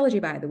into astrology,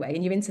 by the way,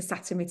 and you're into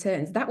Saturn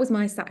returns, that was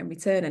my Saturn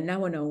return, and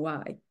now I know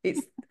why.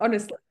 It's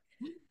honestly.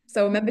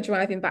 So I remember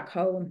driving back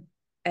home,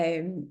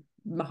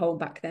 my home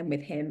back then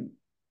with him,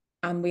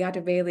 and we had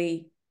a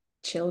really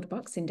chilled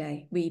Boxing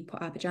Day. We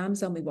put our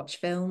pajamas on, we watched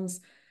films.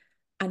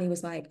 And he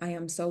was like, I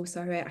am so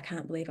sorry. I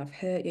can't believe I've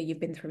hurt you. You've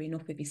been through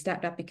enough with your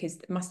stepdad, because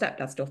my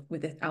stepdad stuff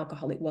with the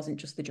alcohol, it wasn't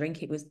just the drink.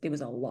 There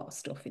was a lot of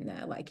stuff in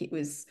there. Like it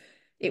was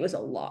a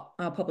lot.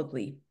 I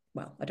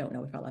don't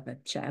know if I'll ever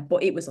share,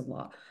 but it was a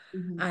lot.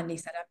 Mhm. And he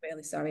said, I'm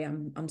really sorry.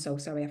 I'm so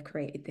sorry I've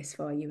created this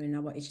for you. And I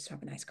want you just to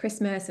have a nice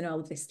Christmas and all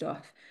of this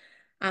stuff.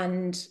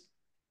 And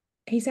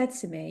he said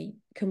to me,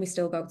 can we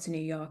still go to New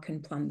York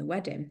and plan the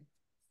wedding?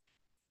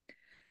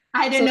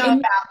 I don't So know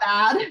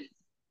about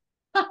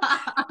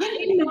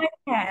in that. my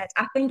head,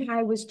 I think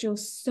I was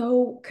just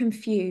so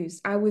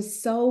confused. I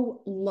was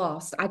so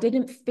lost. I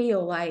didn't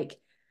feel like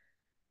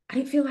I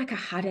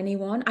had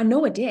anyone. I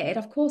know I did.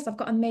 Of course, I've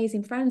got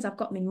amazing friends. I've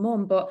got my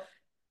mum, but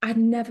I'd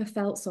never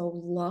felt so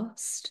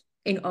lost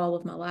in all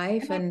of my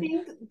life. And I And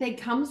think there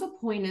comes a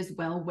point as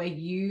well where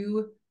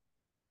you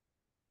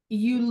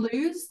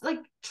lose like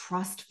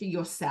trust for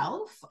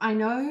yourself. I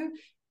know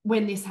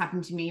when this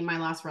happened to me in my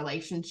last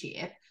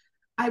relationship,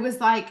 I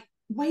was like,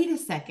 wait a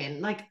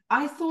second, like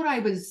I thought I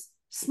was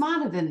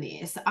smarter than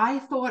this. I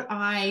thought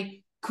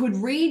I could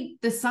read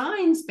the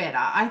signs better.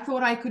 I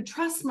thought I could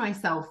trust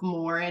myself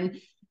more.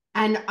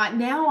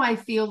 Now I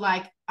feel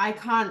like I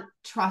can't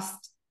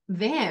trust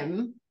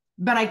them,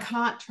 but I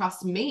can't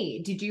trust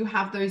me. Did you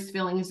have those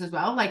feelings as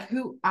well? Like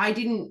I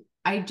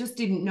just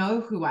didn't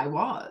know who I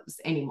was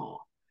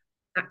anymore.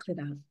 exactly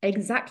that.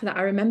 Exactly that.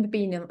 I remember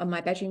being on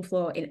my bedroom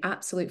floor in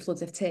absolute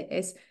floods of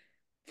tears,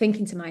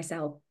 thinking to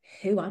myself,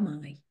 who am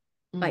I?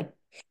 Mm. Like,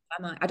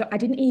 who am I? I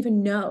didn't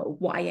even know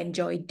what I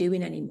enjoyed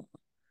doing anymore.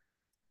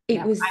 It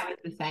Yeah, was I was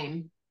the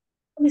same.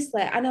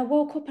 honestly, and I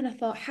woke up and I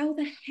thought, how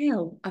the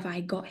hell have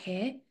I got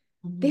here?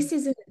 Mhm. This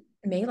isn't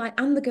me. Like,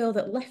 I'm the girl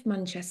that left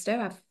Manchester.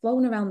 I've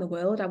flown around the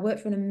world. I work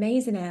for an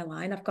amazing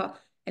airline. I've got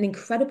an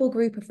incredible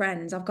group of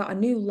friends. I've got a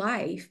new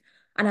life.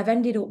 And I've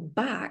ended up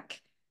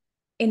back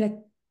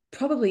in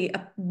probably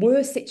a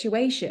worse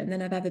situation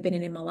than I've ever been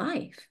in my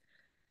life.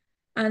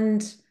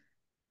 And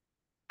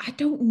I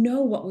don't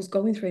know what was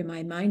going through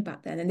my mind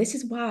back then. And this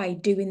is why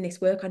doing this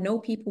work, I know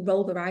people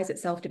roll their eyes at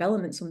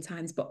self-development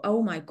sometimes, but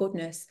oh my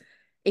goodness,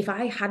 if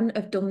I hadn't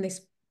have done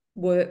this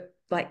work,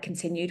 like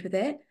continued with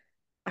it,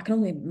 I can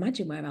only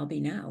imagine where I'll be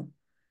now,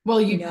 Well,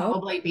 you you'd know?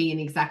 probably be in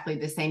exactly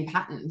the same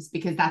patterns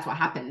because that's what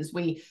happens.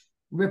 We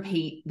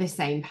repeat the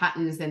same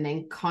patterns and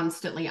then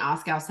constantly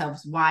ask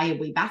ourselves, why are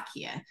we back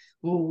here?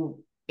 Well,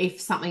 if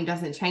something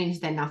doesn't change,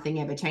 then nothing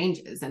ever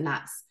changes. And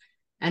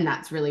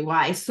that's really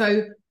why.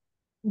 So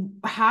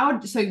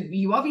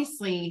you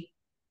obviously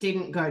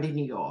didn't go to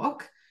New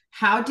York.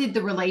 How did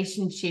the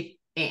relationship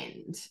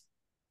end?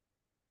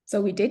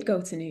 So we did go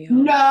to New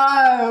York.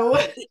 No.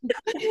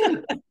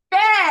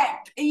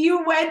 Beck,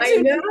 you went I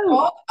to New know.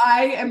 York.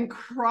 I am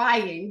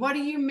crying. What do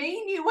you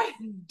mean you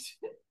went?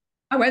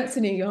 I went to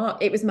New York.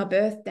 It was my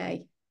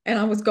birthday and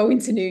I was going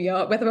to New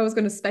York. Whether I was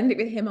going to spend it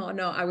with him or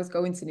not, I was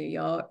going to New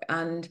York.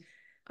 And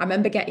I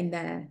remember getting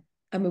there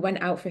and we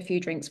went out for a few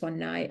drinks one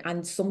night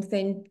and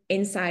something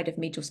inside of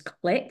me just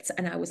clicked.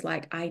 And I was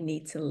like, I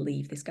need to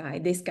leave this guy.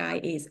 This guy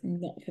is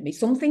not for me.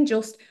 Something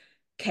just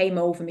came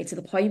over me to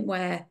the point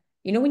where,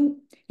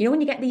 when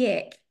you get the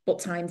ick, but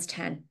times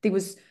 10, there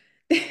was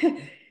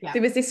Yeah.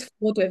 there was this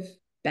flood of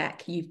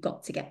Beck, you've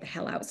got to get the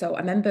hell out. So I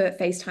remember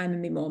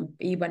FaceTiming my mum.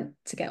 He went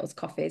to get us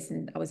coffees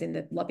and I was in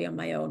the lobby on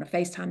my own. I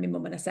FaceTimed my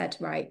mum and I said,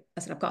 right, I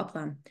said, I've got a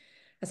plan.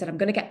 I said, I'm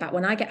going to get back.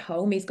 When I get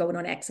home, he's going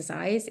on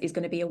exercise. He's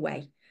going to be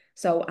away.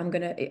 So I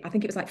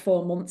think it was like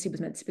 4 months he was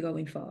meant to be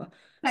going for.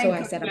 So Thank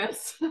I said,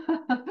 goodness.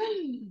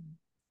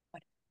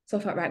 so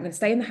I thought, right, I'm going to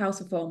stay in the house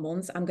for 4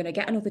 months. I'm going to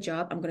get another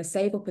job. I'm going to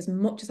save up as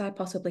much as I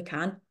possibly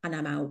can and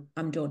I'm out.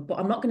 I'm done. But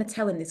I'm not going to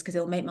tell him this because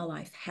he'll make my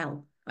life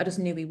hell. I just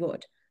knew he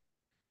would.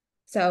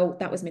 So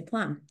that was my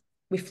plan.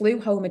 We flew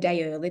home a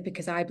day early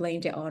because I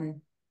blamed it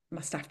on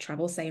my staff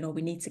travel, saying, oh,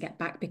 we need to get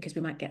back because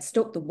we might get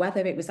stuck. The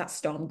weather, it was that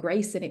storm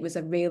Grace, and it was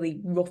a really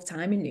rough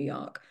time in New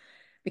York.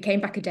 We came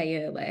back a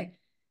day early.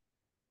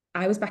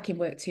 I was back in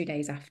work 2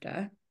 days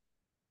after,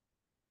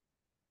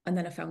 and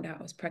then I found out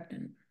I was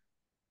pregnant.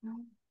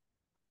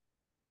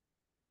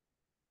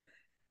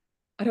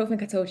 I don't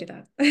think I told you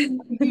that.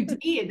 You Did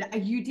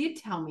did. You did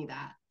tell me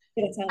that.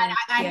 I tell And you?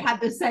 I Yeah.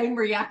 had the same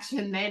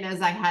reaction then as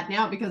I had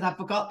now because I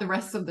forgot the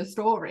rest of the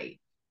story.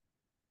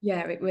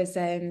 Yeah, it was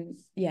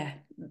yeah,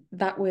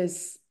 that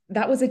was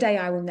a day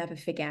I will never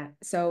forget.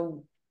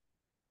 So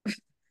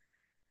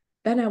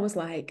then I was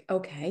like,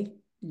 okay,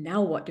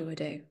 now what do I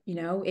do?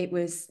 It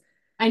was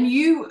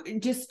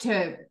And just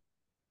to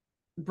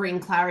bring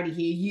clarity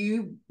here,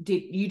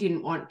 you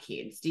didn't want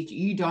kids, did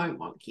you? You don't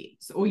want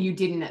kids, or you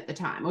didn't at the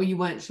time, or you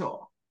weren't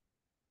sure.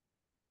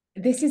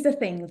 this is the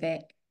thing,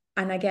 Vic.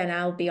 And again,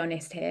 I'll be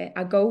honest here.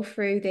 I go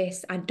through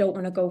this. I don't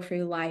want to go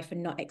through life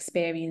and not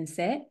experience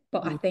it.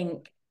 But I Mm.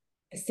 think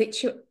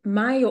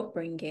my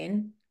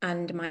upbringing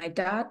and my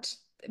dad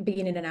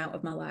being in and out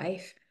of my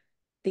life,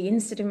 the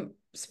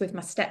incidents with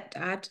my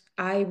stepdad,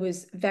 I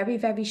was very,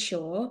 very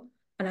sure.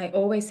 And I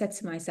always said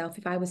to myself,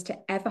 if I was to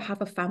ever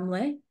have a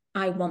family,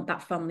 I want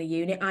that family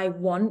unit. I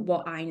want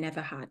what I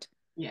never had.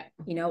 Yeah.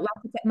 You know, like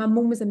I said, my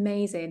mum was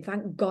amazing.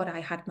 Thank God I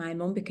had my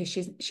mum because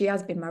she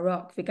has been my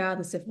rock,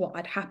 regardless of what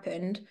had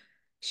happened.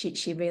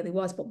 She really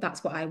was, but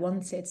that's what I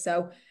wanted.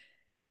 So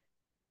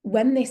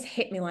when this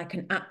hit me like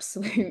an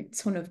absolute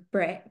ton of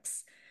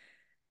bricks,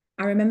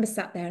 I remember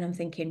sat there and I'm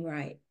thinking,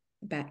 right,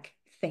 Beck,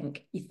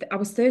 think. I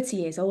was 30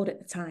 years old at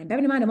the time.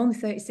 Bearing in mind, I'm only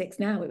 36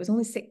 now. It was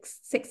only six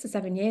to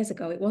 7 years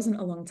ago. It wasn't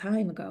a long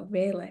time ago,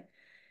 really.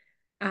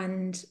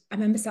 And I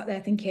remember sat there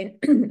thinking,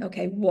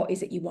 okay, what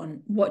is it you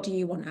want? What do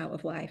you want out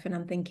of life? And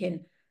I'm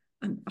thinking,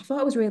 I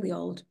thought I was really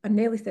old. I'm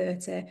nearly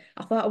 30.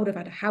 I thought I would have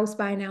had a house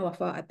by now. I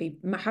thought I'd be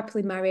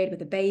happily married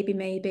with a baby,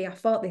 maybe. I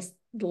thought this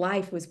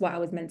life was what I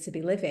was meant to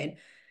be living.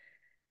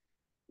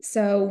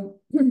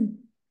 So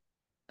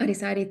I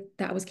decided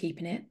that I was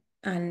keeping it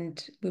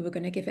and we were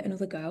going to give it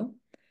another go.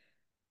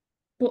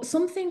 But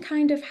something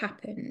kind of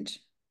happened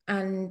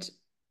and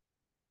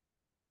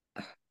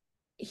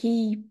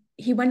he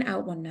went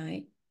out one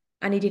night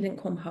and he didn't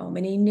come home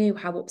and he knew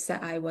how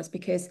upset I was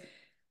because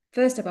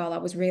first of all I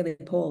was really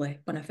poorly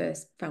when I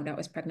first found out I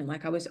was pregnant.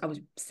 Like I was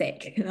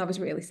sick and I was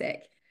really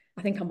sick.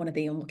 I think I'm one of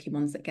the unlucky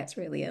ones that gets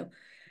really ill.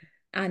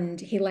 And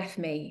he left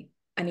me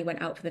and he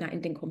went out for the night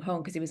and didn't come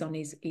home because he was on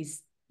his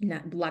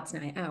lads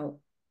night out.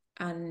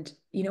 And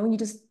you know, you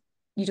just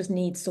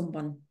need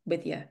someone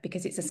with you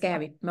because it's a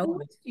scary Of moment.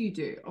 course you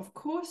do. Of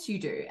course you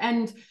do.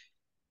 And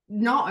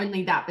not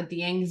only that, but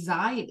the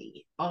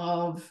anxiety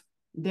of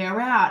they're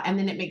out and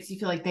then it makes you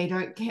feel like they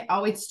don't care.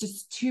 Oh, it's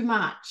just too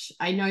much.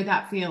 I know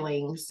that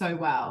feeling so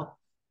well.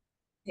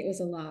 It was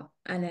a lot.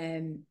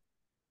 And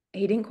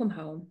he didn't come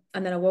home.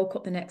 And then I woke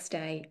up the next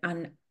day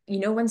and you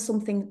know when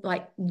something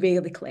like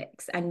really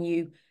clicks and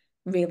you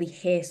really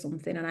hear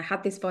something. And I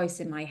had this voice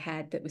in my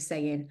head that was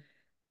saying,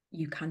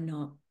 you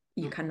cannot,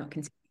 you Mm. cannot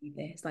continue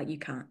this. Like you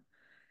can't.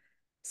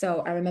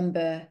 So I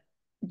remember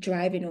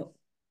driving up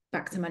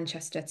back to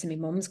Manchester to my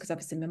mum's because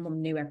obviously my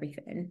mum knew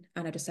everything.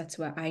 And I just said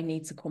to her, I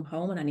need to come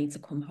home and I need to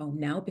come home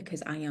now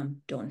because I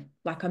am done.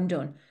 Like I'm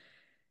done.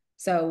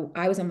 So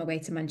I was on my way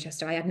to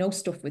Manchester. I had no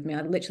stuff with me.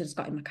 I literally just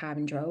got in my car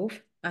and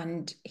drove.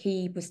 And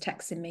he was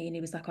texting me and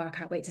he was like, oh, I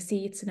can't wait to see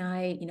you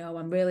tonight. You know,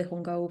 I'm really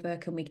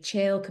hungover. Can we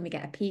chill? Can we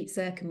get a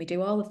pizza? Can we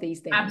do all of these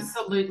things?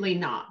 Absolutely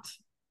not.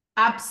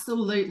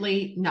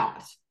 Absolutely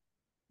not.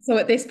 So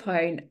at this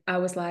point, I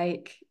was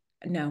like,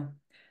 no.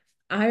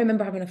 I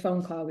remember having a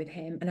phone call with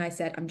him and I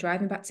said, I'm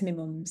driving back to my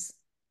mum's.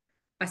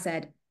 I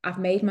said, I've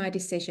made my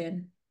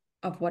decision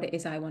of what it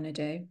is I want to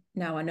do.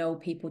 Now, I know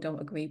people don't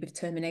agree with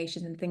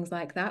terminations and things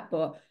like that,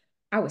 but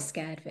I was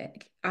scared,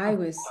 Vic. Of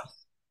course.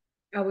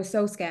 I was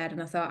so scared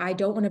and I thought I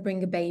don't want to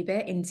bring a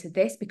baby into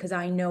this because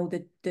I know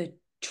the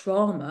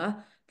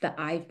trauma that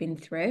I've been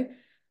through.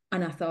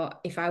 And I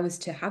thought if I was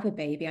to have a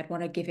baby, I'd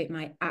want to give it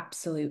my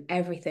absolute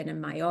everything and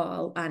my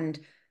all. And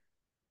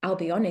I'll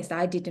be honest,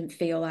 I didn't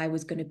feel I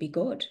was going to be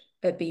good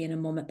at being a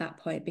mum at that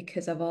point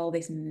because of all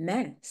this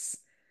mess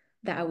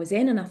that I was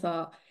in. And I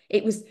thought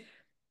it was,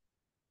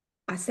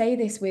 I say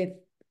this with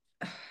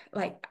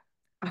like,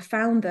 I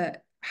found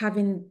that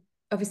having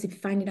obviously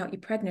finding out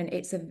you're pregnant,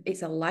 it's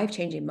a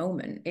life-changing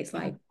moment. It's Yeah,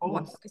 of like, wow,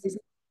 course. because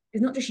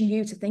it's not just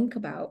you to think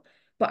about.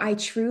 But I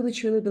truly,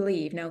 truly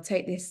believe, now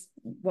take this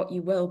what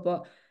you will,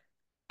 but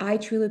I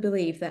truly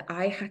believe that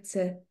I had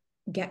to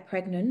get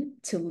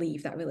pregnant to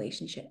leave that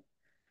relationship.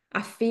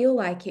 I feel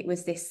like it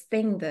was this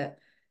thing that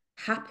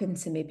happened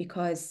to me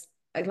because,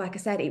 like I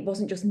said, it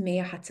wasn't just me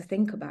I had to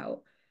think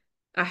about.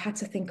 I had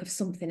to think of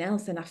something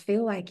else. And I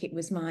feel like it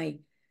was my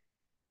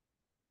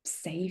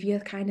savior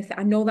kind of thing.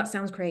 I know that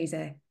sounds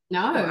crazy,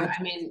 No, but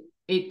I mean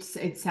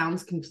it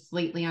sounds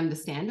completely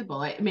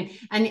understandable. I mean,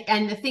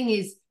 and the thing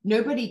is,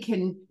 nobody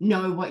can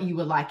know what you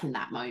were like in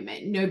that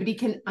moment. Nobody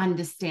can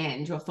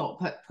understand your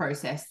thought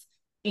process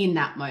in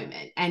that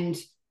moment. And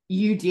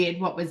you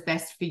did what was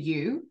best for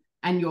you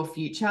and your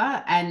future.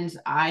 And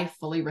I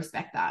fully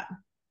respect that.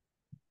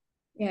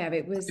 yeah, it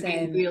It was has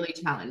been really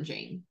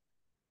challenging.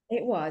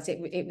 it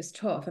was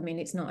tough. I mean,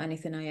 it's not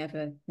anything I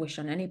ever wish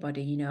on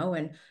anybody, you know.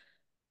 And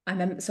I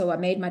remember, so I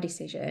made my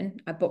decision.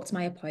 I booked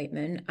my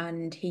appointment,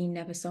 and he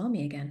never saw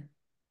me again.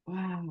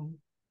 Wow.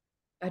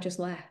 I just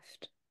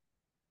left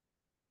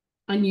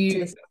And to you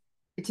this.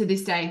 to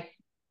this day,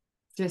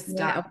 just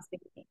Yeah, obviously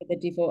the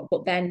divorce,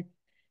 but then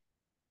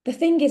the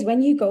thing is,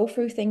 when you go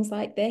through things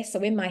like this,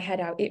 so in my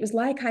head, it was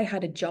like I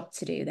had a job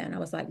to do then. I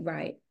was like,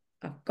 right,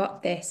 I've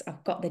got this,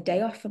 I've got the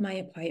day off for my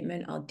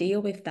appointment, I'll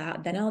deal with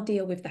that, then I'll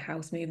deal with the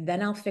house move,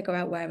 then I'll figure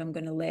out where I'm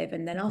going to live,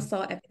 and then I'll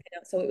sort everything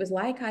out. So it was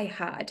like I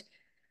had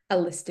a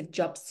list of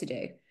jobs to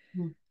do.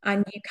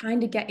 And you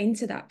kind of get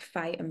into that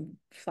fight and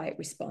flight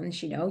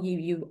response, you know,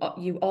 you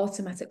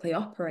automatically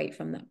operate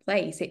from that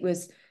place. It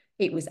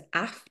was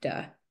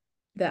after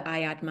that I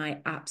had my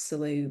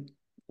absolute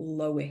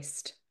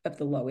lowest of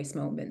the lowest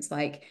moments.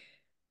 Like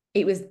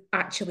it was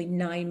actually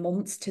 9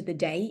 months to the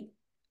date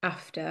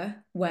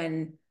after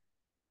when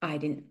I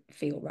didn't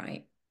feel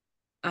right.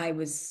 I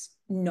was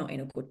not in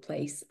a good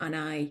place. And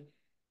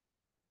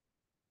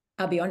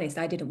I'll be honest,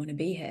 I didn't want to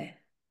be here.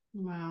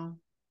 wow.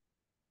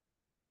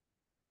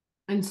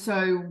 And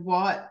so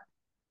what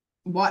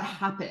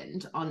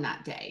happened on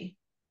that day?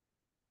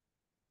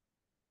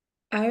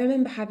 I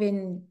remember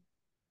having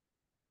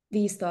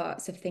these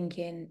thoughts of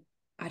thinking,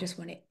 I just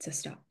want it to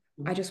stop.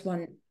 I just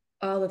want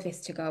all of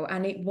this to go.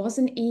 And it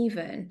wasn't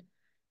even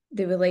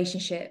the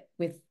relationship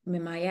with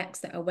my ex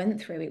that I went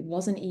through. It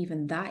wasn't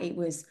even that. It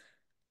was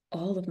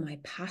all of my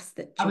past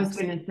that I was just,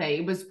 going to say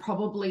it was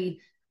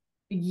probably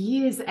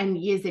years and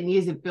years and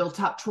years of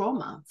built up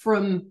trauma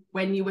from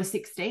when you were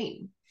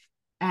 16.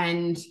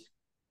 And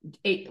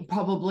it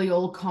probably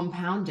all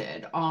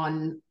compounded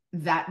on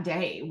that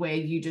day where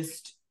you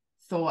just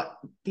thought,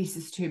 this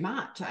is too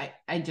much.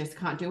 I just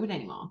can't do it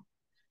anymore.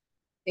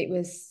 it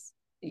was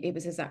it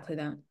was exactly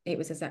that. It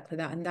was exactly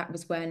that. And that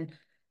was when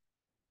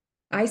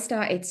I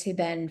started to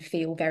then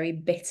feel very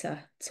bitter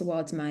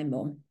towards my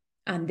mum.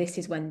 And this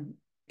is when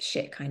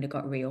shit kind of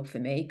got real for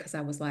me because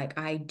I was like,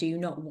 I do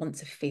not want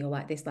to feel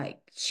like this. Like,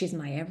 she's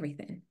my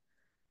everything.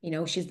 You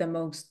know, she's the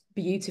most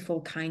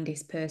beautiful,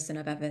 kindest person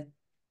I've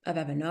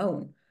ever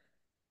known.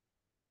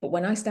 But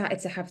when I started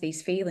to have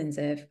these feelings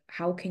of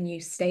how can you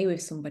stay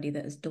with somebody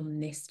that has done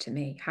this to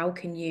me? How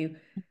can you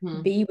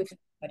Mm-hmm. be with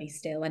somebody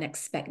still and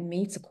expect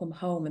me to come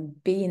home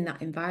and be in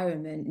that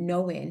environment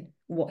knowing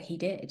what he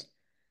did?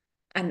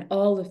 And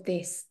all of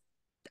this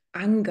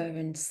anger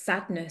and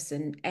sadness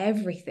and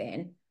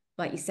everything,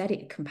 like you said,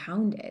 it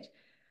compounded.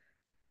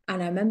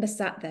 And I remember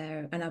sat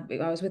there and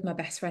I was with my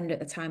best friend at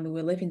the time. We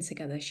were living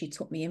together. She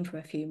took me in for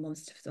a few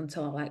months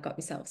until I like got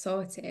myself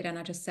sorted. And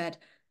I just said,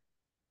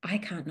 I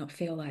can't not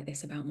feel like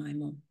this about my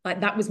mum.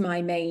 Like that was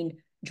my main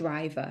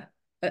driver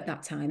at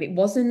that time. It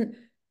wasn't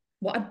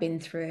what I'd been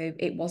through.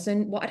 It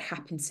wasn't what had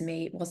happened to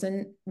me. It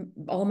wasn't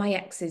all my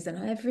exes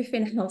and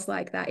everything else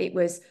like that. It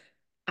was,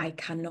 I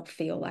cannot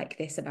feel like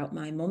this about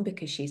my mum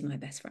because she's my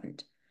best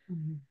friend.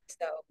 Mm-hmm.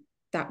 So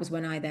that was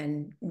when I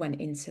then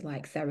went into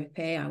like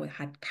therapy. I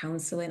had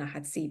counseling, I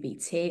had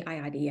CBT, I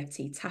had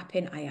EFT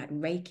tapping, I had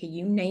Reiki,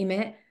 you name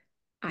it,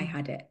 I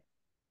had it.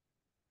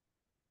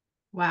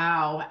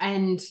 Wow.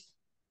 And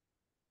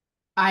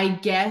I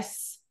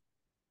guess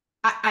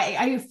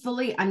I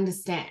fully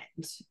understand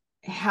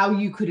how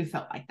you could have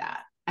felt like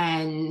that.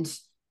 And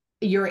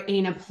you're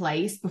in a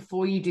place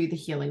before you do the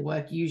healing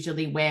work,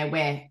 usually where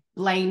we're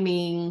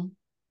blaming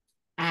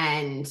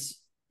and,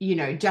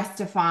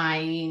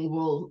 justifying,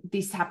 well,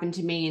 this happened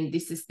to me and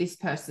this is this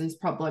person's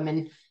problem.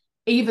 And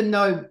even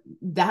though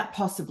that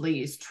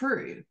possibly is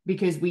true,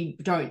 because we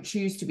don't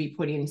choose to be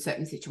put in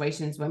certain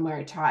situations when we're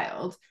a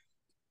child,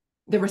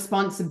 the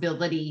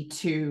responsibility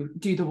to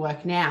do the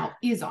work now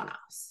is on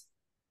us.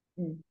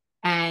 Mm.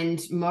 And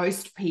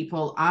most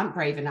people aren't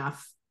brave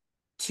enough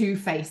to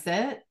face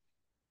it,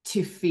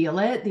 to feel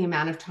it. The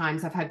amount of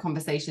times I've had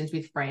conversations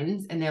with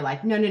friends and they're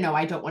like, no, no, no,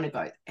 I don't want to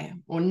go there.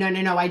 Or no,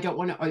 no, no, I don't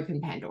want to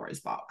open Pandora's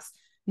box.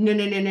 No,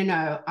 no, no, no,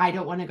 no, I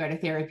don't want to go to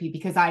therapy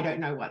because I don't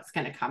know what's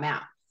going to come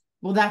out.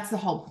 Well, that's the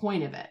whole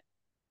point of it.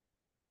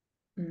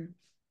 Mm.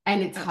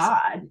 And it's Absolutely.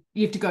 hard.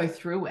 You have to go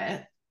through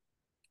it.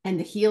 And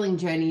the healing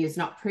journey is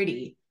not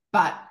pretty,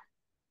 but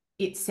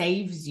it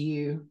saves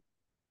you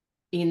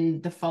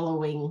in the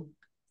following,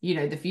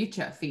 the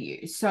future for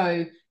you.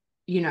 So,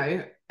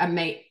 I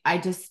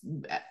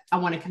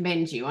want to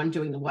commend you on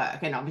doing the work.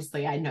 And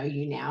obviously I know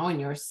you now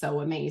and you're so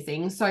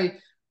amazing. So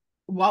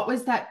what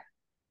was that,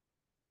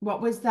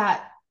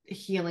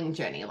 healing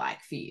journey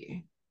like for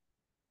you?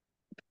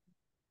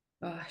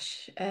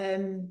 Gosh. I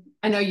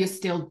know you're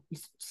still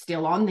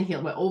on the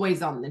hill. We're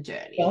always on the We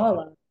journey. all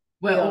are.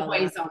 We're We all are.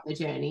 always on the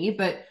journey,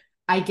 but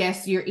I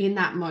guess you're in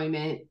that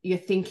moment, you're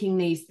thinking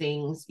these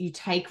things, you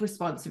take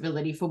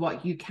responsibility for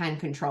what you can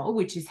control,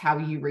 which is how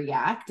you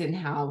react and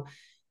how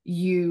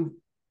you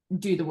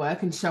do the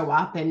work and show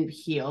up and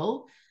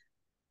heal.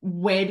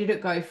 Where did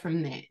it go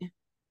from there?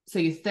 So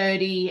you're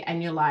 30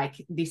 and you're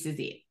like, this is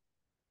it.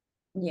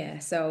 Yeah.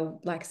 So,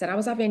 like I said, I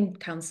was having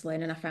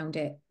counseling and I found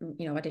it,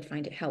 I did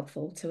find it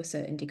helpful to a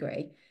certain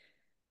degree.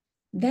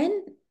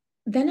 Then,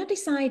 then I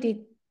decided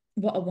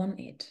what I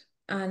wanted.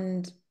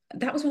 And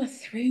that was when I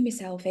threw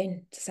myself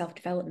into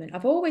self-development.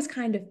 I've always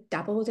kind of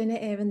dabbled in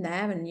it here and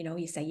there. And,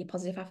 you say your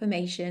positive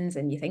affirmations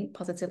and you think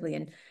positively.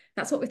 And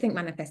that's what we think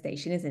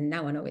manifestation is. And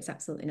now I know it's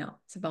absolutely not.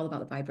 It's all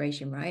about the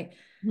vibration, right?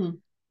 Hmm.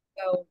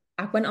 So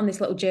I went on this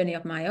little journey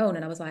of my own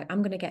and I was like,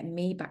 I'm going to get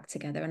me back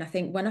together. And I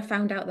think when I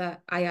found out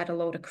that I had a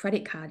load of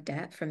credit card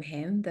debt from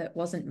him that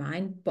wasn't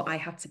mine, but I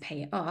had to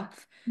pay it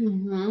off,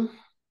 Mm-hmm.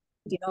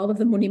 did all of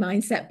the money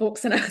mindset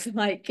books. And I was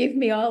like, give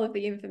me all of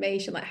the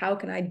information. Like, how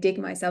can I dig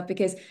myself?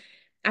 Because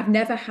I've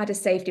never had a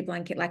safety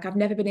blanket. Like, I've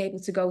never been able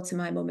to go to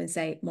my mum and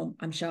say, Mum,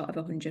 I'm short of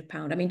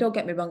 £100. I mean, don't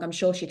get me wrong, I'm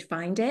sure she'd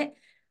find it,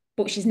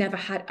 but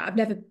I've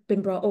never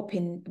been brought up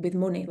in with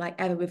money like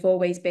ever. We've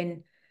always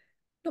been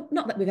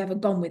not that we've ever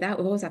gone without.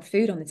 We've always had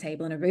food on the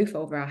table and a roof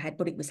over our head,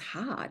 but it was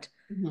hard.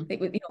 Mm-hmm. It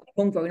was,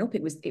 when growing up,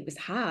 it was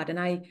hard. And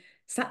I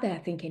sat there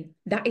thinking,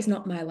 that is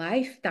not my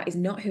life. That is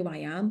not who I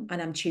am.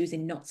 And I'm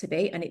choosing not to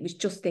be. And it was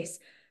just this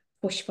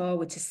push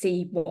forward to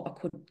see what I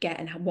could get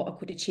and what I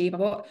could achieve.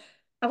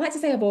 I like to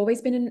say I've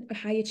always been a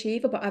high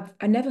achiever, but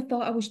I never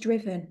thought I was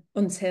driven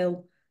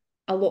until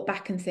I look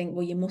back and think,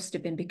 well, you must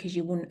have been because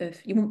you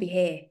wouldn't be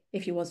here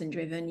if you wasn't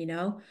driven.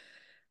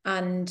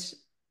 And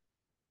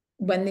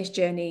when this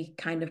journey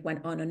kind of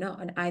went on and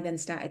on, I then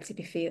started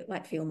to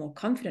feel more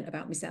confident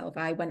about myself.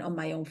 I went on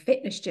my own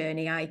fitness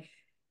journey. I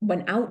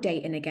went out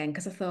dating again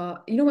because I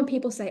thought, when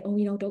people say,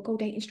 oh, don't go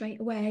dating straight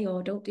away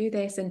or don't do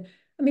this. And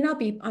I mean, I'll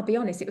be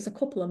honest, it was a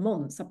couple of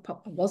months. I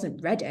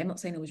wasn't ready. I'm not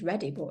saying I was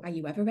ready, but are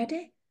you ever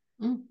ready?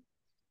 Mm.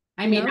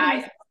 I You mean, know,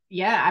 and I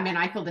yeah, I mean,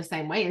 I feel the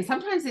same way. And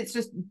sometimes it's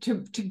just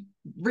to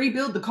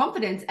rebuild the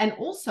confidence, and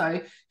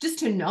also just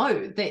to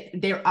know that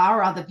there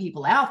are other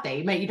people out there.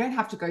 You don't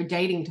have to go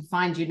dating to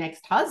find your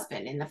next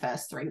husband in the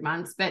first 3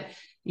 months, but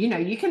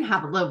you can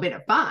have a little bit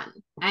of fun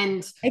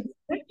and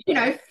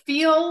exactly.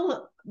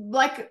 feel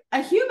like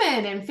a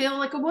human and feel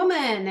like a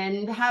woman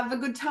and have a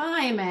good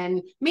time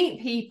and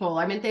meet people.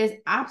 I mean, there's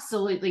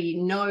absolutely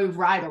no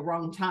right or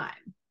wrong time.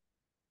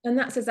 And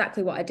that's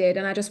exactly what I did.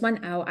 And I just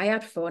went out, I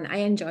had fun, I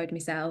enjoyed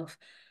myself.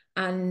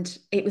 And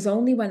it was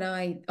only when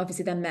I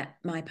obviously then met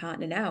my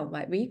partner now,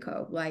 like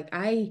Rico,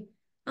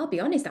 I'll be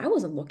honest, I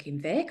wasn't looking,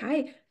 Vic.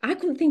 I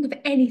couldn't think of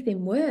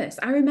anything worse.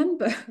 I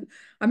remember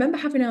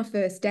having our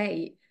first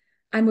date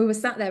and we were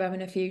sat there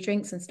having a few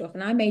drinks and stuff.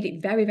 And I made it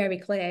very, very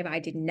clear that I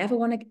did never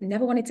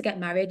wanted to get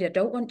married. I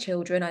don't want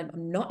children.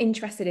 I'm not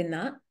interested in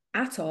that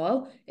at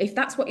all. If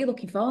that's what you're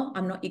looking for,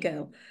 I'm not your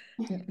girl.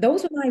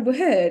 Those were my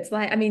words.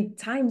 Like, I mean,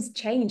 times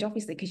change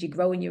obviously because you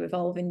grow and you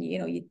evolve, and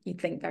you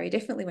think very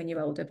differently when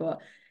you're older.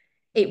 But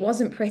it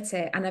wasn't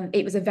pretty, and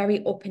it was a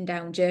very up and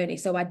down journey.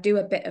 So I'd do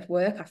a bit of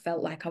work. I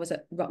felt like I was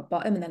at rock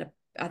bottom, and then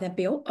I'd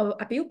be up.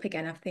 I'd be up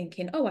again. I'm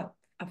thinking, oh,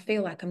 I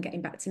feel like I'm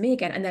getting back to me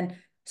again, and then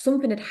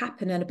something had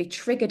happened, and I'd be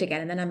triggered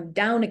again, and then I'm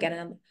down again,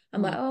 and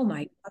I'm like, Mm. oh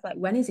my God, like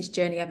when is this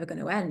journey ever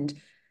going to end?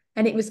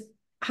 And it was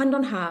hand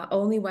on heart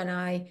only when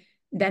I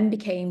then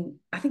became.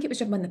 I think it was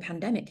just when the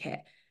pandemic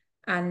hit.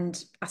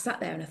 And I sat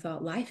there and I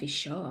thought, life is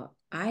short.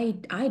 I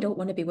don't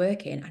want to be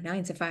working a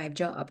 9 to 5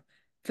 job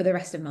for the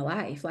rest of my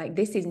life. Like,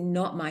 this is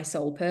not my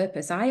sole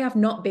purpose. I have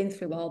not been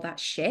through all that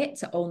shit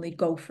to only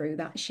go through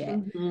that shit.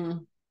 Mm-hmm.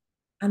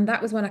 And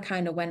that was when I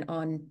kind of went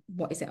on,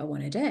 what is it I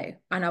want to do?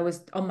 And I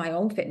was on my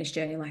own fitness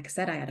journey. Like I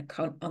said, I had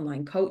a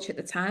online coach at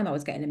the time. I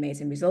was getting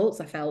amazing results.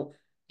 I felt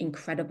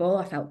incredible.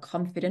 I felt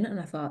confident. And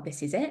I thought,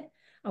 this is it.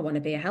 I want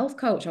to be a health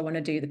coach. I want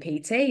to do the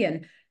PT.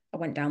 And I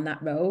went down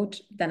that road.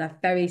 Then I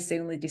very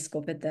soon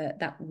discovered that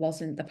that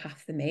wasn't the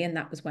path for me. And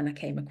that was when I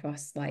came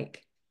across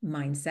like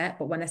mindset.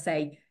 But when I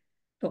say,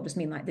 don't just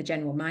mean like the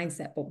general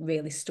mindset, but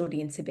really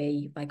studying to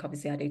be like,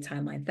 obviously I do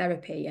timeline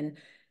therapy, and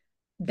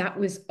that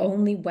was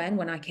only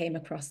when I came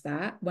across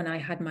that, when I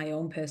had my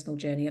own personal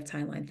journey of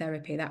timeline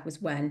therapy, that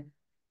was when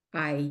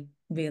I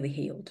really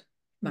healed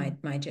my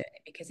journey,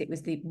 because it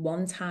was the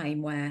one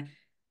time where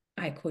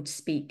I could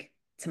speak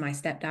to my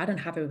stepdad and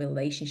have a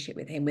relationship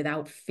with him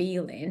without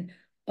feeling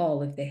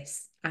all of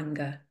this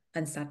anger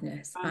and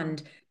sadness. Wow.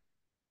 And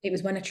it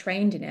was when I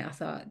trained in it, I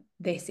thought,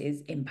 this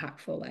is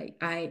impactful.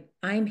 Like,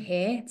 I'm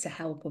here to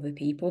help other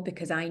people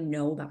because I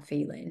know that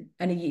feeling.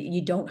 And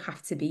you don't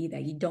have to be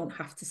there. You don't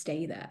have to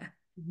stay there.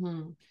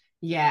 Mm-hmm.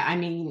 Yeah, I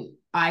mean,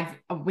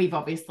 we've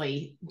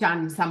obviously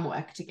done some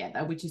work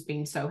together, which has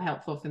been so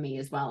helpful for me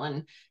as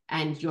well.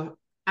 And you're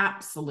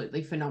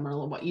absolutely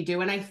phenomenal at what you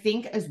do. And I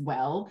think as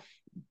well,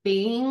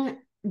 being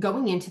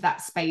going into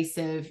that space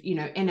of,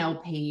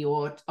 NLP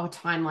or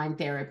timeline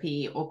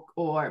therapy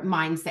or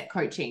mindset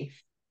coaching,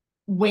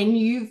 when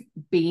you've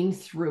been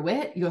through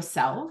it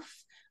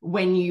yourself,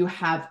 when you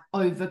have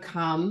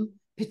overcome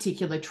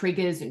particular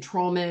triggers and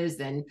traumas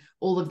and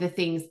all of the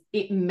things,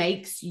 it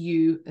makes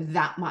you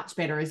that much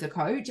better as a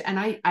coach. And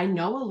I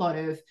know a lot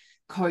of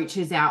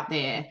coaches out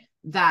there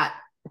that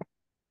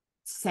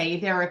say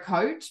they're a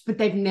coach, but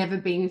they've never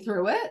been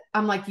through it.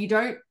 I'm like,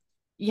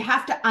 you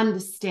have to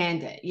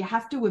understand it. You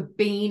have to have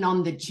been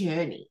on the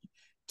journey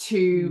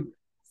to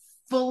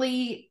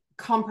fully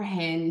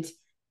comprehend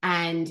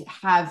and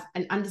have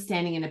an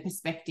understanding and a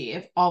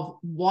perspective of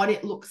what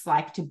it looks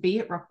like to be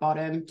at rock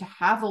bottom, to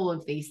have all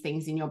of these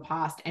things in your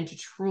past, and to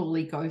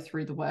truly go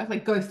through the work,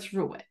 like go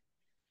through it.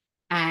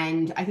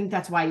 And I think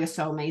that's why you're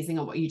so amazing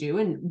at what you do,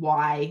 and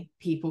why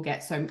people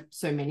get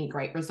so many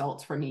great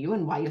results from you,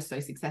 and why you're so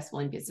successful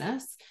in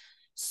business.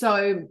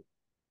 So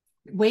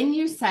when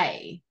you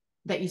say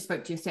that you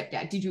spoke to your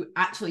stepdad, did you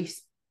actually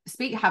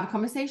have a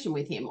conversation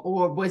with him,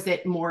 or was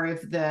it more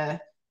of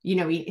the,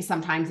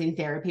 sometimes in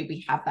therapy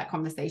we have that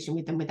conversation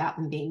with them without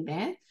them being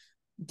there?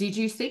 Did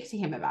you speak to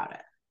him about it?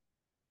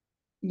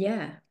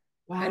 Yeah.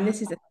 And Wow.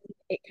 this is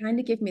it kind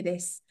of gave me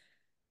this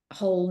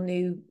whole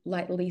new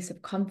like lease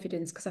of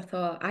confidence, because I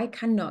thought, I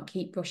cannot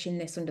keep brushing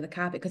this under the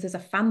carpet, because as a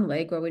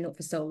family growing up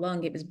for so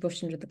long, it was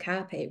brushed under the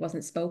carpet, it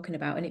wasn't spoken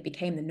about, and it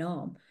became the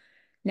norm.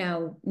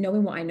 Now,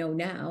 knowing what I know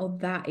now,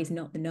 that is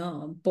not the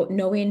norm. But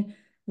knowing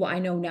what I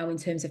know now in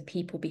terms of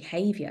people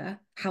behavior,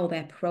 how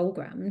they're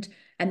programmed,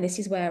 and this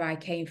is where I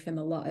came from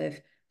a lot of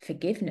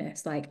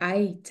forgiveness. Like,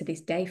 I, to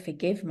this day,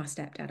 forgive my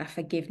stepdad. I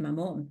forgive my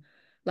mum,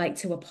 like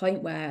to a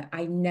point where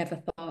I never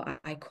thought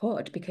I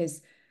could, because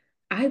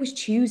I was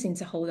choosing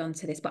to hold on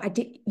to this. But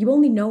you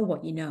only know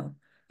what you know.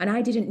 And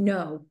I didn't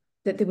know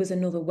that there was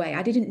another way.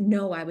 I didn't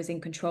know I was in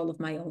control of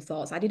my own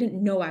thoughts. I didn't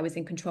know I was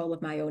in control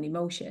of my own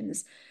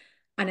emotions.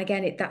 And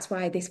again, that's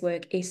why this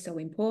work is so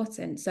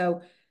important.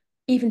 So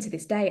even to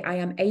this day, I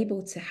am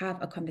able to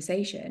have a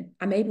conversation.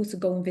 I'm able to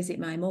go and visit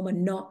my mum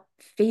and not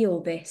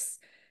feel this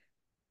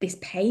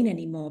pain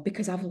anymore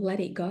because I've let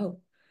it go.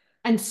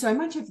 And so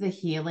much of the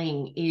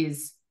healing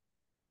is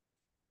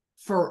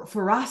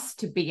for us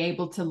to be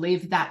able to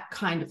live that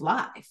kind of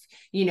life,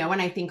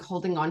 and I think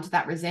holding on to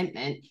that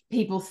resentment,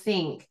 people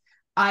think,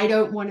 I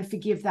don't want to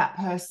forgive that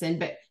person,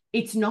 but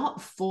it's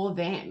not for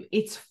them,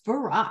 it's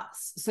for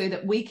us, so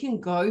that we can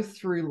go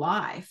through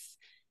life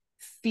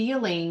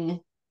feeling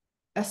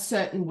a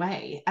certain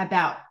way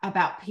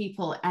about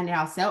people and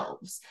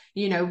ourselves.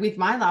 With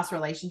my last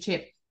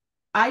relationship,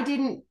 I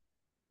didn't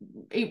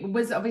it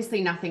was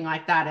obviously nothing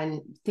like that,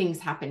 and things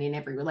happen in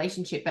every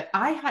relationship, but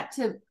I had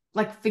to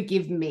like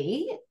forgive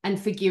me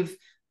and forgive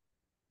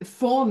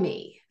for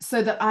me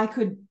so that I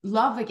could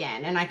love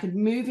again and I could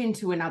move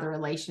into another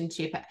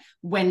relationship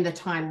when the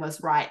time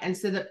was right, and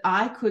so that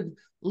I could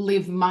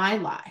live my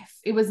life.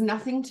 It was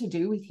nothing to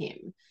do with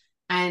him.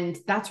 And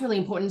that's really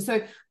important.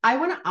 So I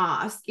want to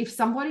ask, if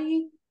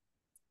somebody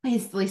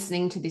is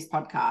listening to this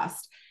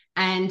podcast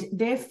and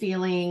they're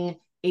feeling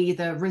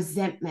either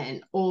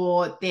resentment,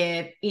 or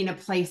they're in a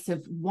place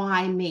of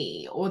why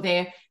me, or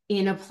they're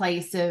in a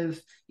place of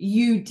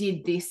you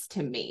did this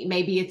to me.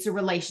 Maybe it's a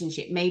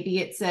relationship, maybe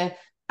it's a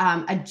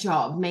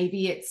job,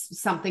 maybe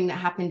it's something that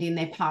happened in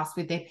their past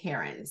with their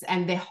parents,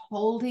 and they're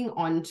holding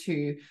on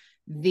to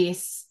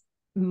this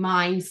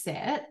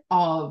mindset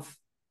of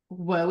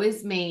woe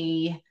is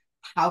me,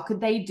 how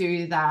could they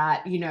do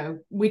that,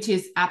 which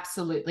is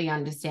absolutely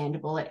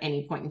understandable at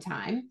any point in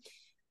time.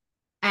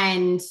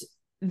 And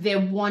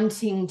they're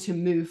wanting to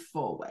move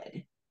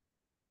forward.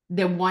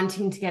 They're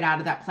wanting to get out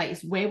of that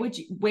place. Where would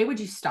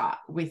you start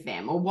with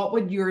them? Or what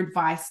would your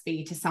advice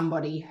be to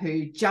somebody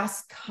who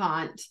just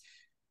can't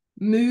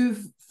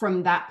move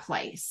from that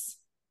place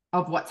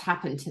of what's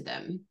happened to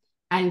them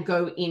and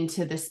go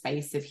into the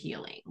space of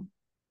healing?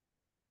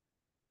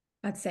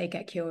 I'd say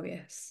get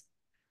curious.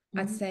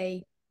 I'd Mm-hmm.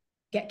 say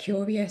get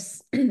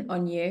curious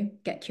on you,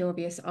 get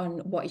curious on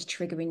what is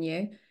triggering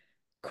you.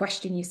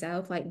 Question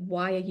yourself, like,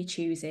 why are you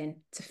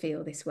choosing to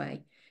feel this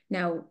way?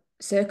 Now,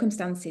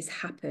 circumstances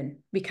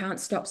happen. We can't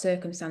stop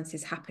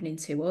circumstances happening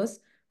to us,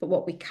 but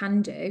what we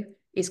can do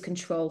is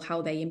control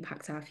how they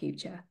impact our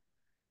future.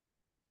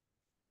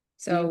 Beautiful.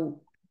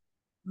 So,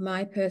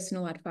 my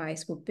personal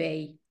advice would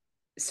be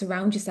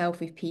surround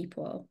yourself with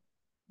people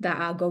that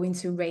are going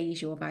to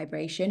raise your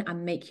vibration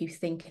and make you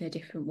think in a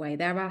different way.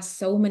 There are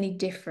so many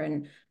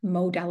different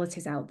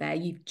modalities out there.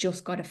 You've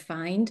just got to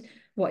find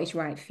what is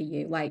right for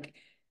you. Like,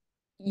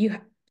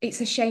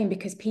 it's a shame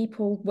because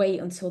people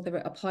wait until they're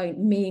at a point,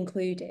 me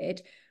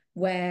included,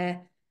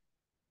 where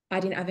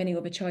I didn't have any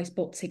other choice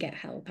but to get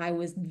help. I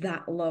was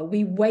that low.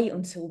 We wait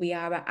until we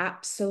are at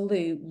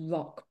absolute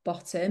rock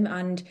bottom.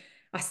 And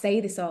I say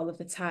this all of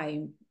the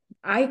time.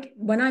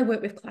 When I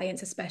work with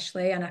clients,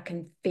 especially, and I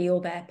can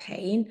feel their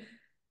pain,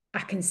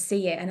 I can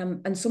see it.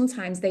 And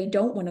sometimes they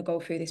don't want to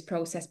go through this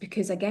process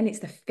because, again, it's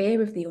the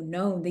fear of the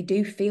unknown. They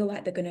do feel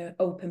like they're going to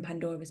open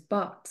Pandora's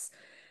box.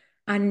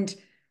 And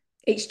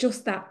it's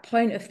just that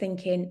point of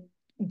thinking,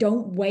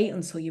 don't wait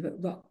until you're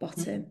at rock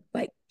bottom.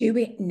 Like, do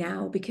it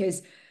now,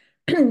 because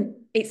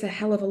it's a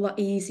hell of a lot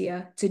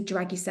easier to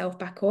drag yourself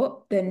back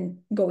up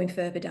than going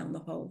further down the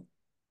hole.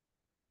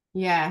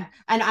 Yeah.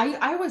 And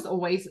I was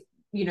always,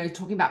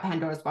 talking about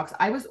Pandora's box,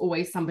 I was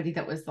always somebody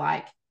that was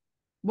like,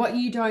 what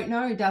you don't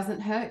know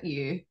doesn't hurt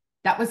you.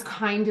 That was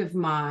kind of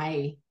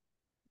my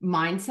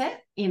mindset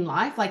in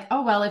life. Like,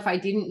 oh, well, if I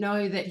didn't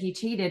know that he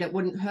cheated, it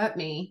wouldn't hurt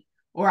me.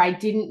 Or I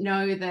didn't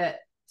know that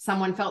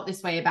someone felt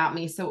this way about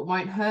me, so it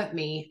won't hurt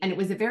me. And it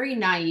was a very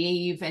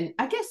naive and,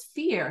 I guess,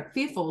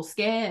 fearful,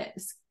 scared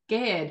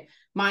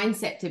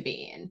mindset to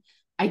be in.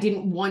 I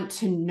didn't want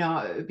to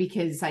know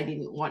because I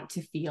didn't want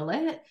to feel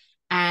it.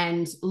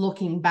 And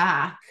looking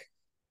back,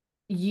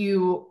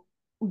 you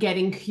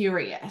getting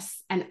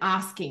curious and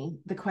asking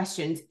the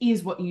questions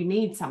is what you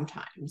need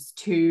sometimes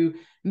to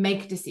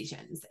make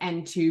decisions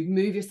and to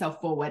move yourself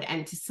forward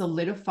and to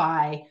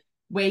solidify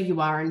where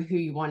you are and who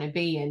you want to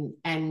be.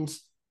 And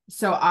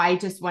so I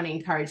just want to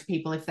encourage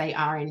people, if they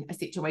are in a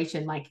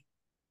situation like,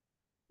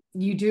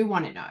 you do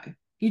want to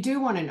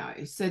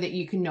know so that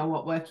you can know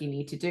what work you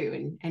need to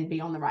do and be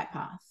on the right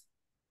path.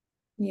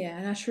 Yeah,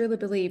 and I truly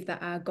believe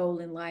that our goal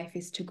in life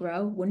is to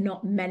grow. We're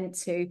not meant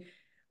to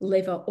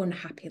live an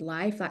unhappy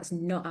life. That's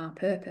not our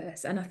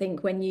purpose. And I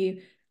think when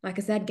you, like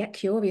I said, get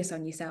curious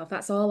on yourself,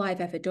 that's all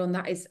I've ever done.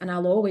 That is, and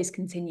I'll always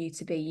continue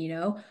to be,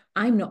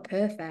 I'm not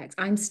perfect.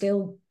 I'm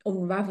still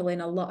unraveling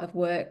a lot of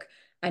work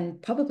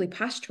and probably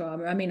past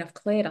trauma. I mean, I've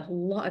cleared a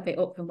lot of it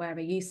up from where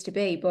I used to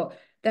be, but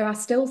there are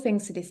still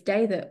things to this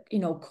day that,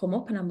 come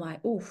up and I'm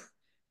like, oof,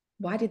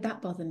 why did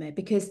that bother me?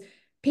 Because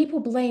people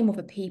blame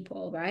other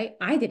people, right?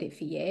 I did it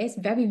for years,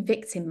 very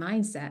victim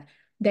mindset.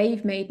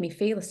 They've made me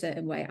feel a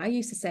certain way. I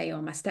used to say,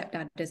 oh, my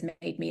stepdad has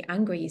made me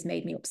angry. He's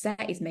made me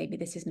upset. He's made me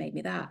this, he's made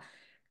me that.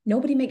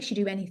 Nobody makes you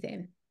do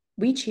anything.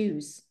 We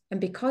choose. And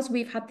because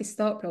we've had this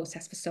thought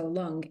process for so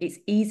long, it's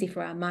easy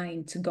for our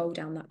mind to go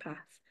down that path.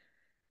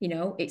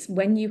 It's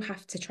when you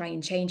have to try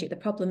and change it. The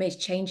problem is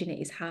changing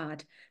it is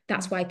hard.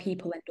 That's Mm. why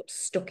people end up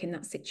stuck in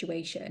that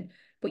situation.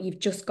 But you've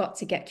just got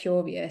to get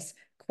curious,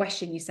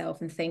 question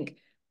yourself, and think,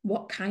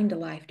 what kind of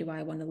life do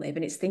I want to live?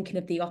 And it's thinking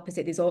of the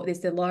opposite. There's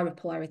the law of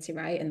polarity,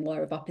 right? And law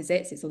of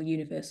opposites. It's a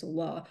universal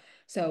law.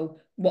 So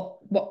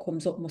what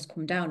comes up must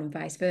come down, and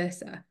vice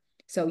versa.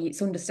 So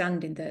it's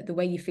understanding that the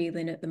way you're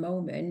feeling at the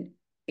moment,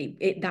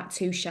 that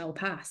too shall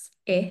pass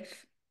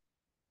if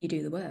you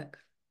do the work.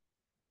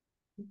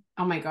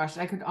 Oh my gosh,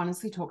 I could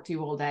honestly talk to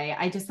you all day.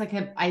 I just like,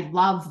 I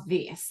love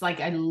this.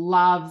 Like, I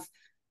love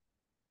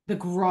the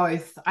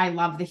growth. I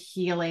love the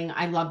healing.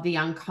 I love the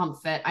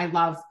uncomfort. I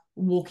love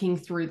walking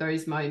through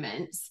those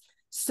moments.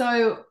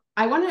 So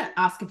I want to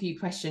ask a few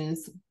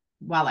questions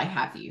while I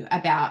have you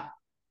about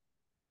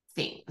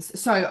things.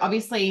 So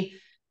obviously,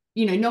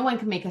 no one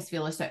can make us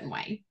feel a certain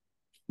way,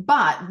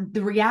 but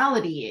the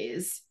reality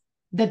is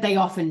that they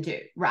often do,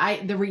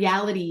 right? The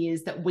reality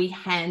is that we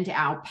hand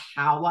our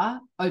power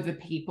over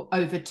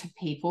to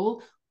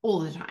people all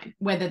the time,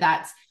 whether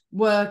that's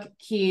work,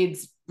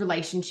 kids,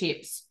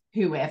 relationships,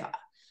 whoever.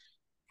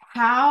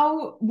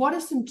 What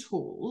are some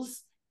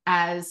tools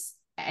as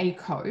a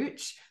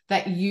coach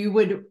that you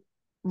would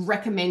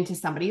recommend to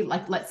somebody,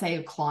 like let's say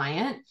a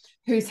client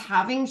who's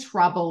having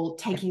trouble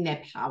taking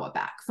their power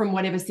back from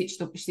whatever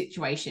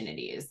situation it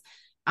is,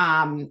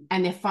 and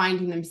they're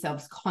finding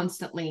themselves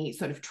constantly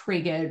sort of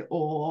triggered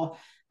or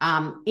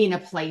in a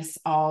place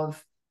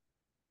of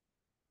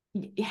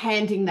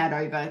handing that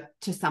over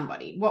to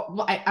somebody?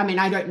 I mean,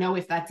 I don't know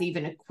if that's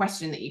even a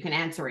question that you can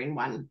answer in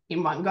one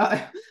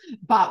go,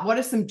 but what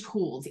are some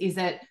tools? Is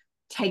it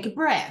take a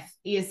breath?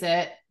 Is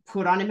it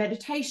put on a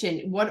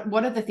meditation?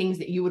 What are the things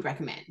that you would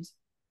recommend?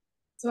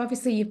 So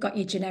obviously you've got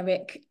your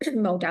generic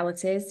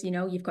modalities,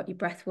 you've got your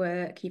breath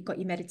work, you've got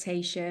your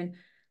meditation,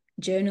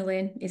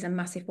 journaling is a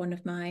massive one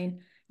of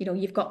mine.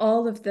 You've got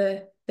all of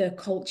the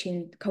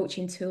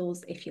coaching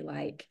tools, if you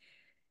like.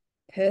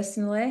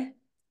 Personally,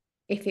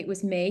 if it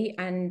was me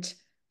and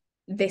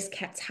this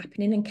kept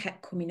happening and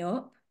kept coming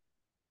up,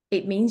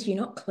 it means you're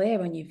not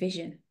clear on your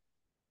vision.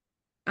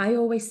 I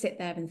always sit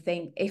there and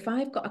think, if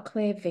I've got a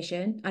clear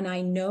vision and I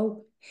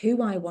know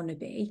who I want to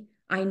be,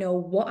 I know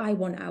what I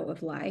want out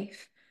of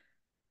life,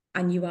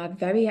 and you are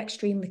very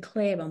extremely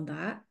clear on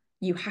that,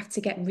 you have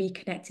to get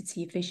reconnected to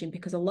your vision,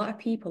 because a lot of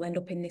people end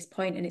up in this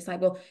point and it's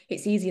like, well,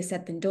 it's easier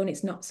said than done.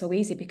 It's not so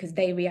easy because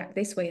they react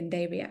this way and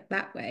they react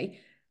that way.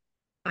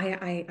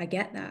 I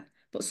get that.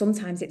 But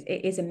sometimes it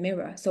is a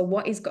mirror. So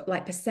what is got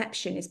like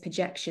perception is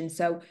projection.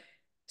 So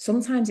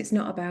sometimes it's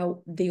not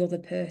about the other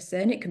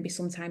person. It can be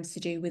sometimes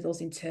to do with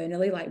us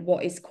internally, like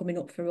what is coming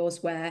up for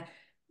us where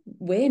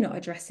we're not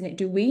addressing it.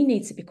 Do we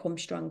need to become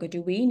stronger?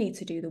 Do we need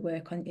to do the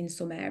work in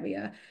some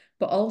area?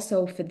 But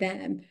also for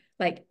them,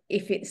 like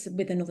if it's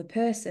with another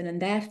person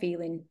and they're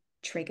feeling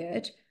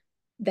triggered,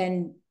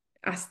 then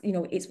ask,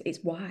 it's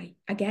why.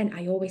 Again,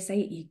 I always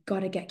say it, you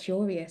gotta get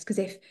curious, because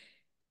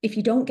if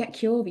you don't get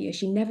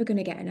curious, you're never going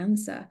to get an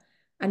answer.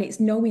 And it's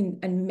knowing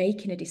and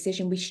making a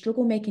decision. We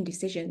struggle making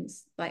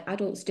decisions, like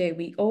adults do.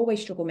 We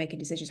always struggle making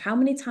decisions. How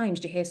many times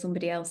do you hear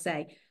somebody else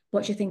say,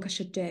 what do you think I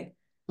should do?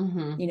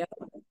 Mm-hmm. You know,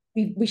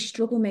 we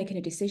struggle making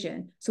a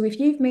decision. So if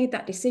you've made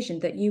that decision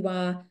that you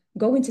are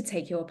going to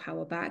take your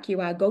power back,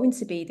 you are going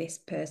to be this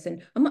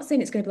person. I'm not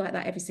saying it's going to be like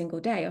that every single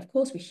day. Of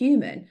course, we're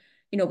human.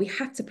 We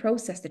have to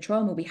process the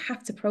trauma, we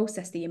have to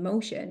process the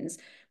emotions.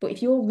 But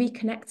if you're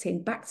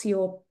reconnecting back to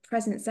your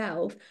present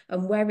self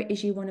and where it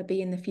is you want to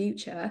be in the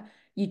future,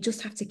 you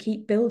just have to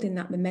keep building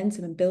that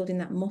momentum and building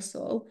that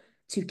muscle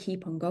to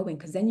keep on going,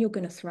 because then you're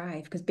going to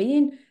thrive. Because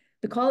in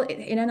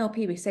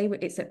NLP, we say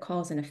it's at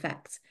cause and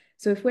effect.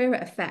 So if we're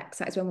at effects,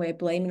 that's when we're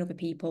blaming other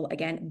people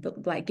again,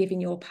 but like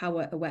giving your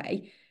power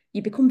away,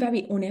 you become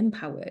very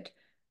unempowered.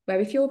 Where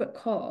if you're at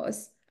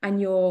cause and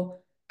you're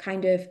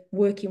kind of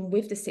working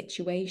with the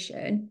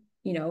situation,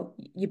 you're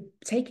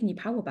taking your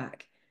power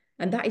back.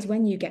 And that is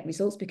when you get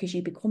results, because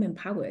you become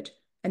empowered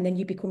and then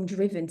you become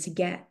driven to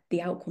get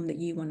the outcome that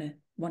you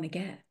want to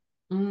get.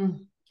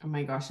 Mm. Oh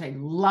my gosh, I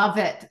love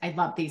it. I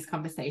love these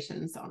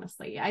conversations,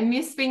 honestly. I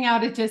miss being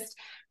able to just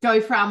go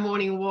for our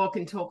morning walk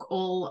and talk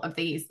all of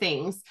these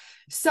things.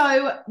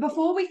 So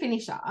before we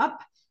finish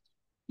up,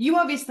 you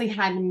obviously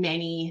had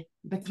many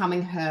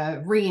Becoming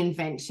Her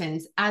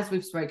reinventions, as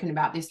we've spoken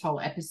about this whole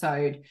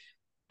episode.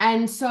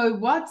 And so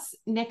what's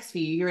next for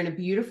you? You're in a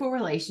beautiful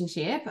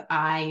relationship.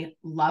 I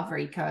love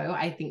Rico.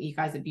 I think you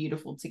guys are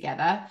beautiful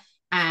together.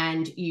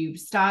 And you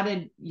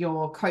started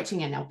your coaching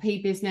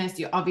NLP business.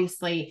 You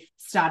obviously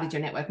started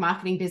your network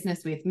marketing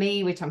business with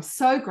me, which I'm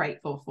so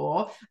grateful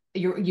for.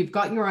 You've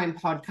got your own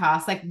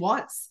podcast. Like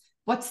what's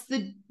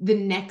the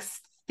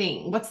next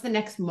thing? What's the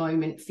next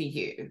moment for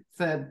you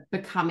for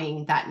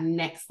becoming that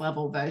next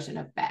level version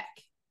of Beck?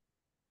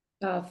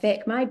 Oh,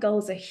 Vic, my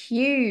goals are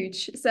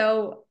huge.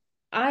 So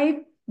I've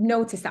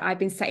noticed that I've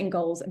been setting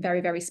goals very,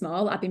 very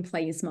small. I've been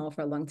playing small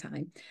for a long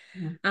time.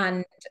 Mm.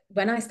 And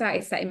when I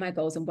started setting my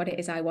goals and what it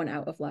is I want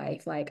out of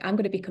life, like I'm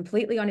going to be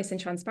completely honest and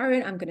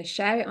transparent. I'm going to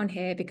share it on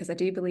here because I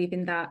do believe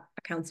in that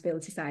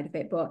accountability side of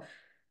it. But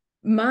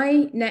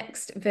My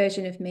next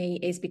version of me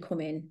is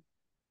becoming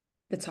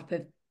the top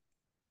of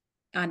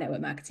our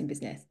network marketing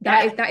business.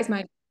 That is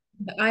my,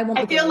 I want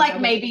I the feel growth. I like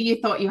want, maybe you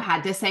thought you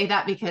had to say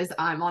that because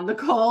I'm on the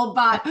call,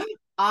 but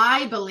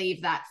I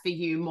believe that for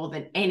you more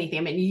than anything.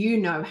 I mean, you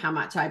know how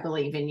much I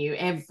believe in you.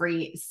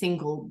 Every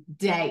single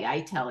day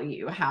I tell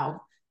you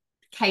how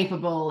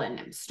capable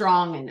and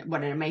strong and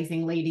what an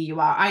amazing leader you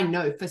are. I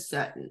know for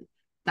certain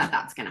that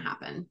that's going to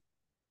happen.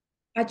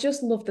 I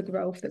just love the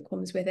growth that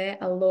comes with it.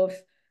 I love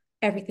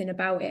everything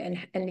about it,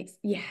 and it's,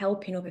 you're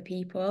helping other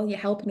people. You're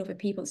helping other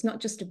people. It's not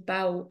just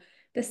about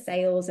the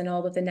sales and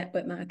all of the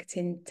network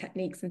marketing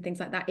techniques and things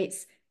like that.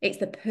 It's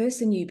the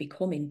person you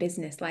become in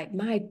business. Like,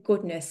 my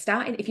goodness,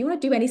 starting, if you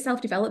want to do any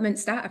self-development,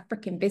 start a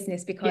freaking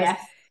business, because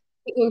Yes.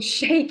 it will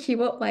shake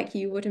you up like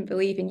you wouldn't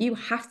believe. And you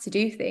have to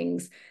do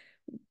things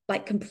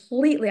like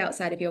completely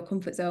outside of your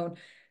comfort zone.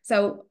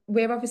 So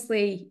we're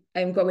obviously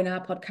growing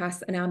our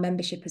podcast and our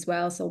membership as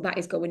well. So that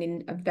is going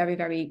in a very,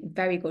 very,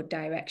 very good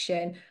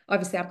direction.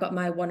 Obviously, I've got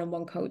my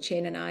one-on-one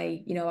coaching, and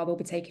I will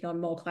be taking on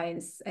more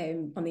clients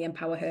on the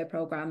Empower Her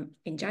program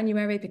in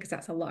January, because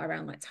that's a lot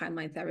around like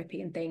timeline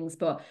therapy and things.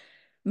 But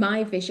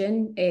my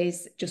vision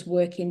is just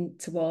working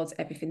towards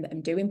everything that I'm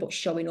doing, but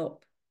showing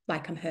up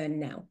like I'm her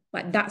now.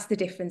 Like, that's the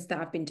difference that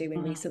I've been doing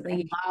I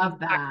recently.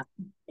 love that.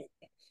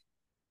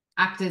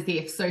 Act as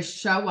if. So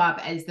show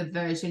up as the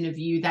version of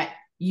you that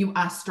you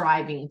are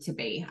striving to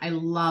be. I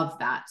love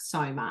that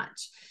so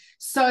much.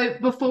 So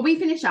before we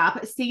finish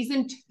up,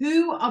 season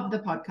 2 of the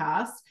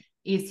podcast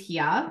is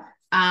here.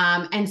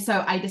 And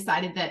so I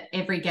decided that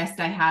every guest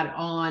I had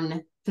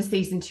on for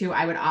season 2,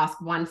 I would ask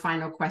one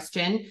final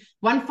question,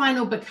 one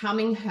final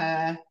becoming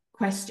her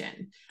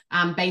question,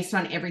 based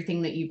on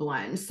everything that you've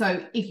learned.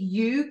 So if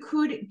you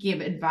could give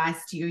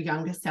advice to your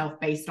younger self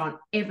based on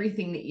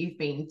everything that you've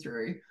been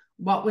through,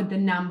 what would the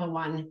number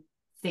one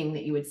thing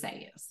that you would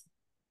say is?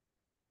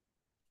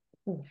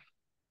 Ooh.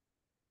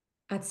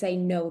 I'd say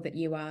know that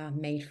you are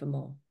made for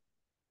more.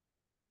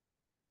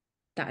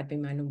 That'd be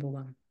my number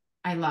one.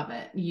 I love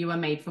it. You are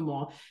made for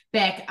more.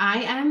 Beck,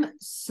 I am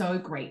so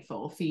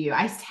grateful for you.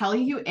 I tell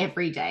you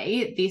every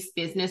day, this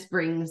business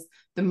brings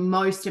the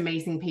most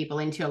amazing people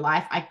into your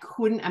life. I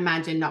couldn't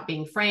imagine not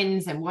being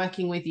friends and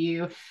working with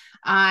you.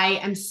 I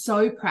am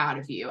so proud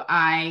of you.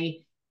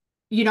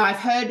 I've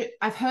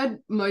heard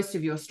most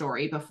of your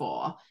story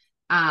before,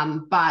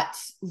 but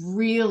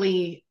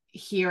really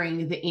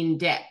hearing the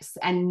in-depths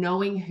and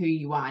knowing who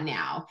you are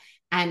now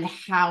and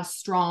how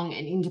strong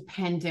and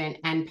independent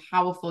and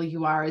powerful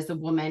you are as a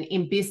woman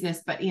in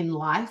business, but in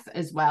life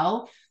as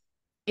well,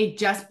 it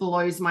just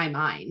blows my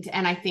mind.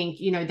 And I think,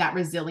 that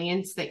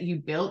resilience that you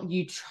built,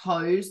 you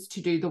chose to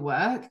do the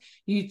work,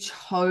 you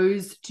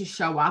chose to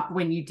show up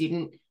when you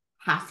didn't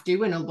have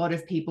to, and a lot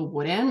of people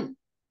wouldn't.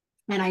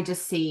 And I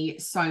just see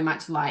so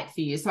much light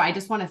for you. So I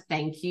just want to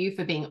thank you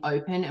for being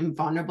open and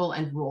vulnerable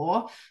and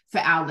raw for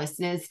our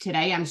listeners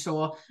today.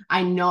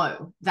 I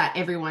know that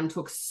everyone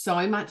took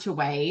so much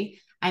away.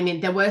 I mean,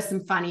 there were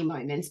some funny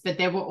moments, but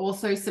there were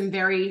also some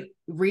very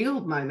real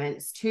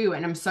moments too.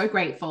 And I'm so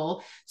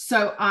grateful.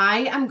 So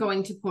I am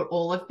going to put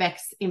all of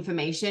Beck's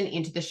information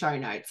into the show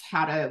notes,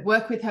 how to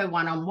work with her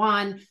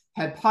one-on-one,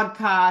 her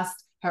podcast,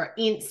 her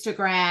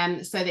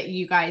Instagram, so that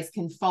you guys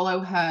can follow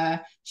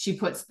her. She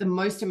puts the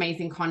most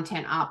amazing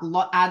content up,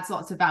 adds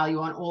lots of value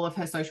on all of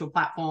her social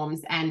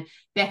platforms. And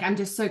Beck, I'm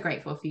just so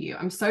grateful for you.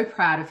 I'm so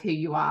proud of who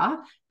you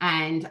are.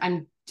 And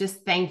I'm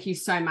just, thank you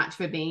so much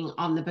for being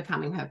on the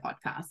Becoming Her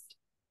podcast.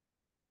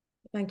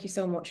 Thank you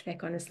so much,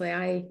 Vic. Honestly,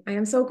 I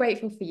am so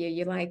grateful for you.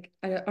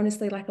 You're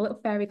honestly like a little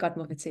fairy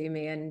godmother to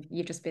me, and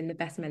you've just been the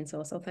best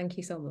mentor. So thank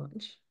you so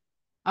much.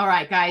 All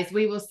right, guys,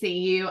 we will see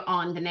you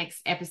on the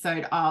next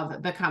episode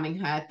of Becoming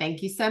Her.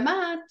 Thank you so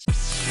much.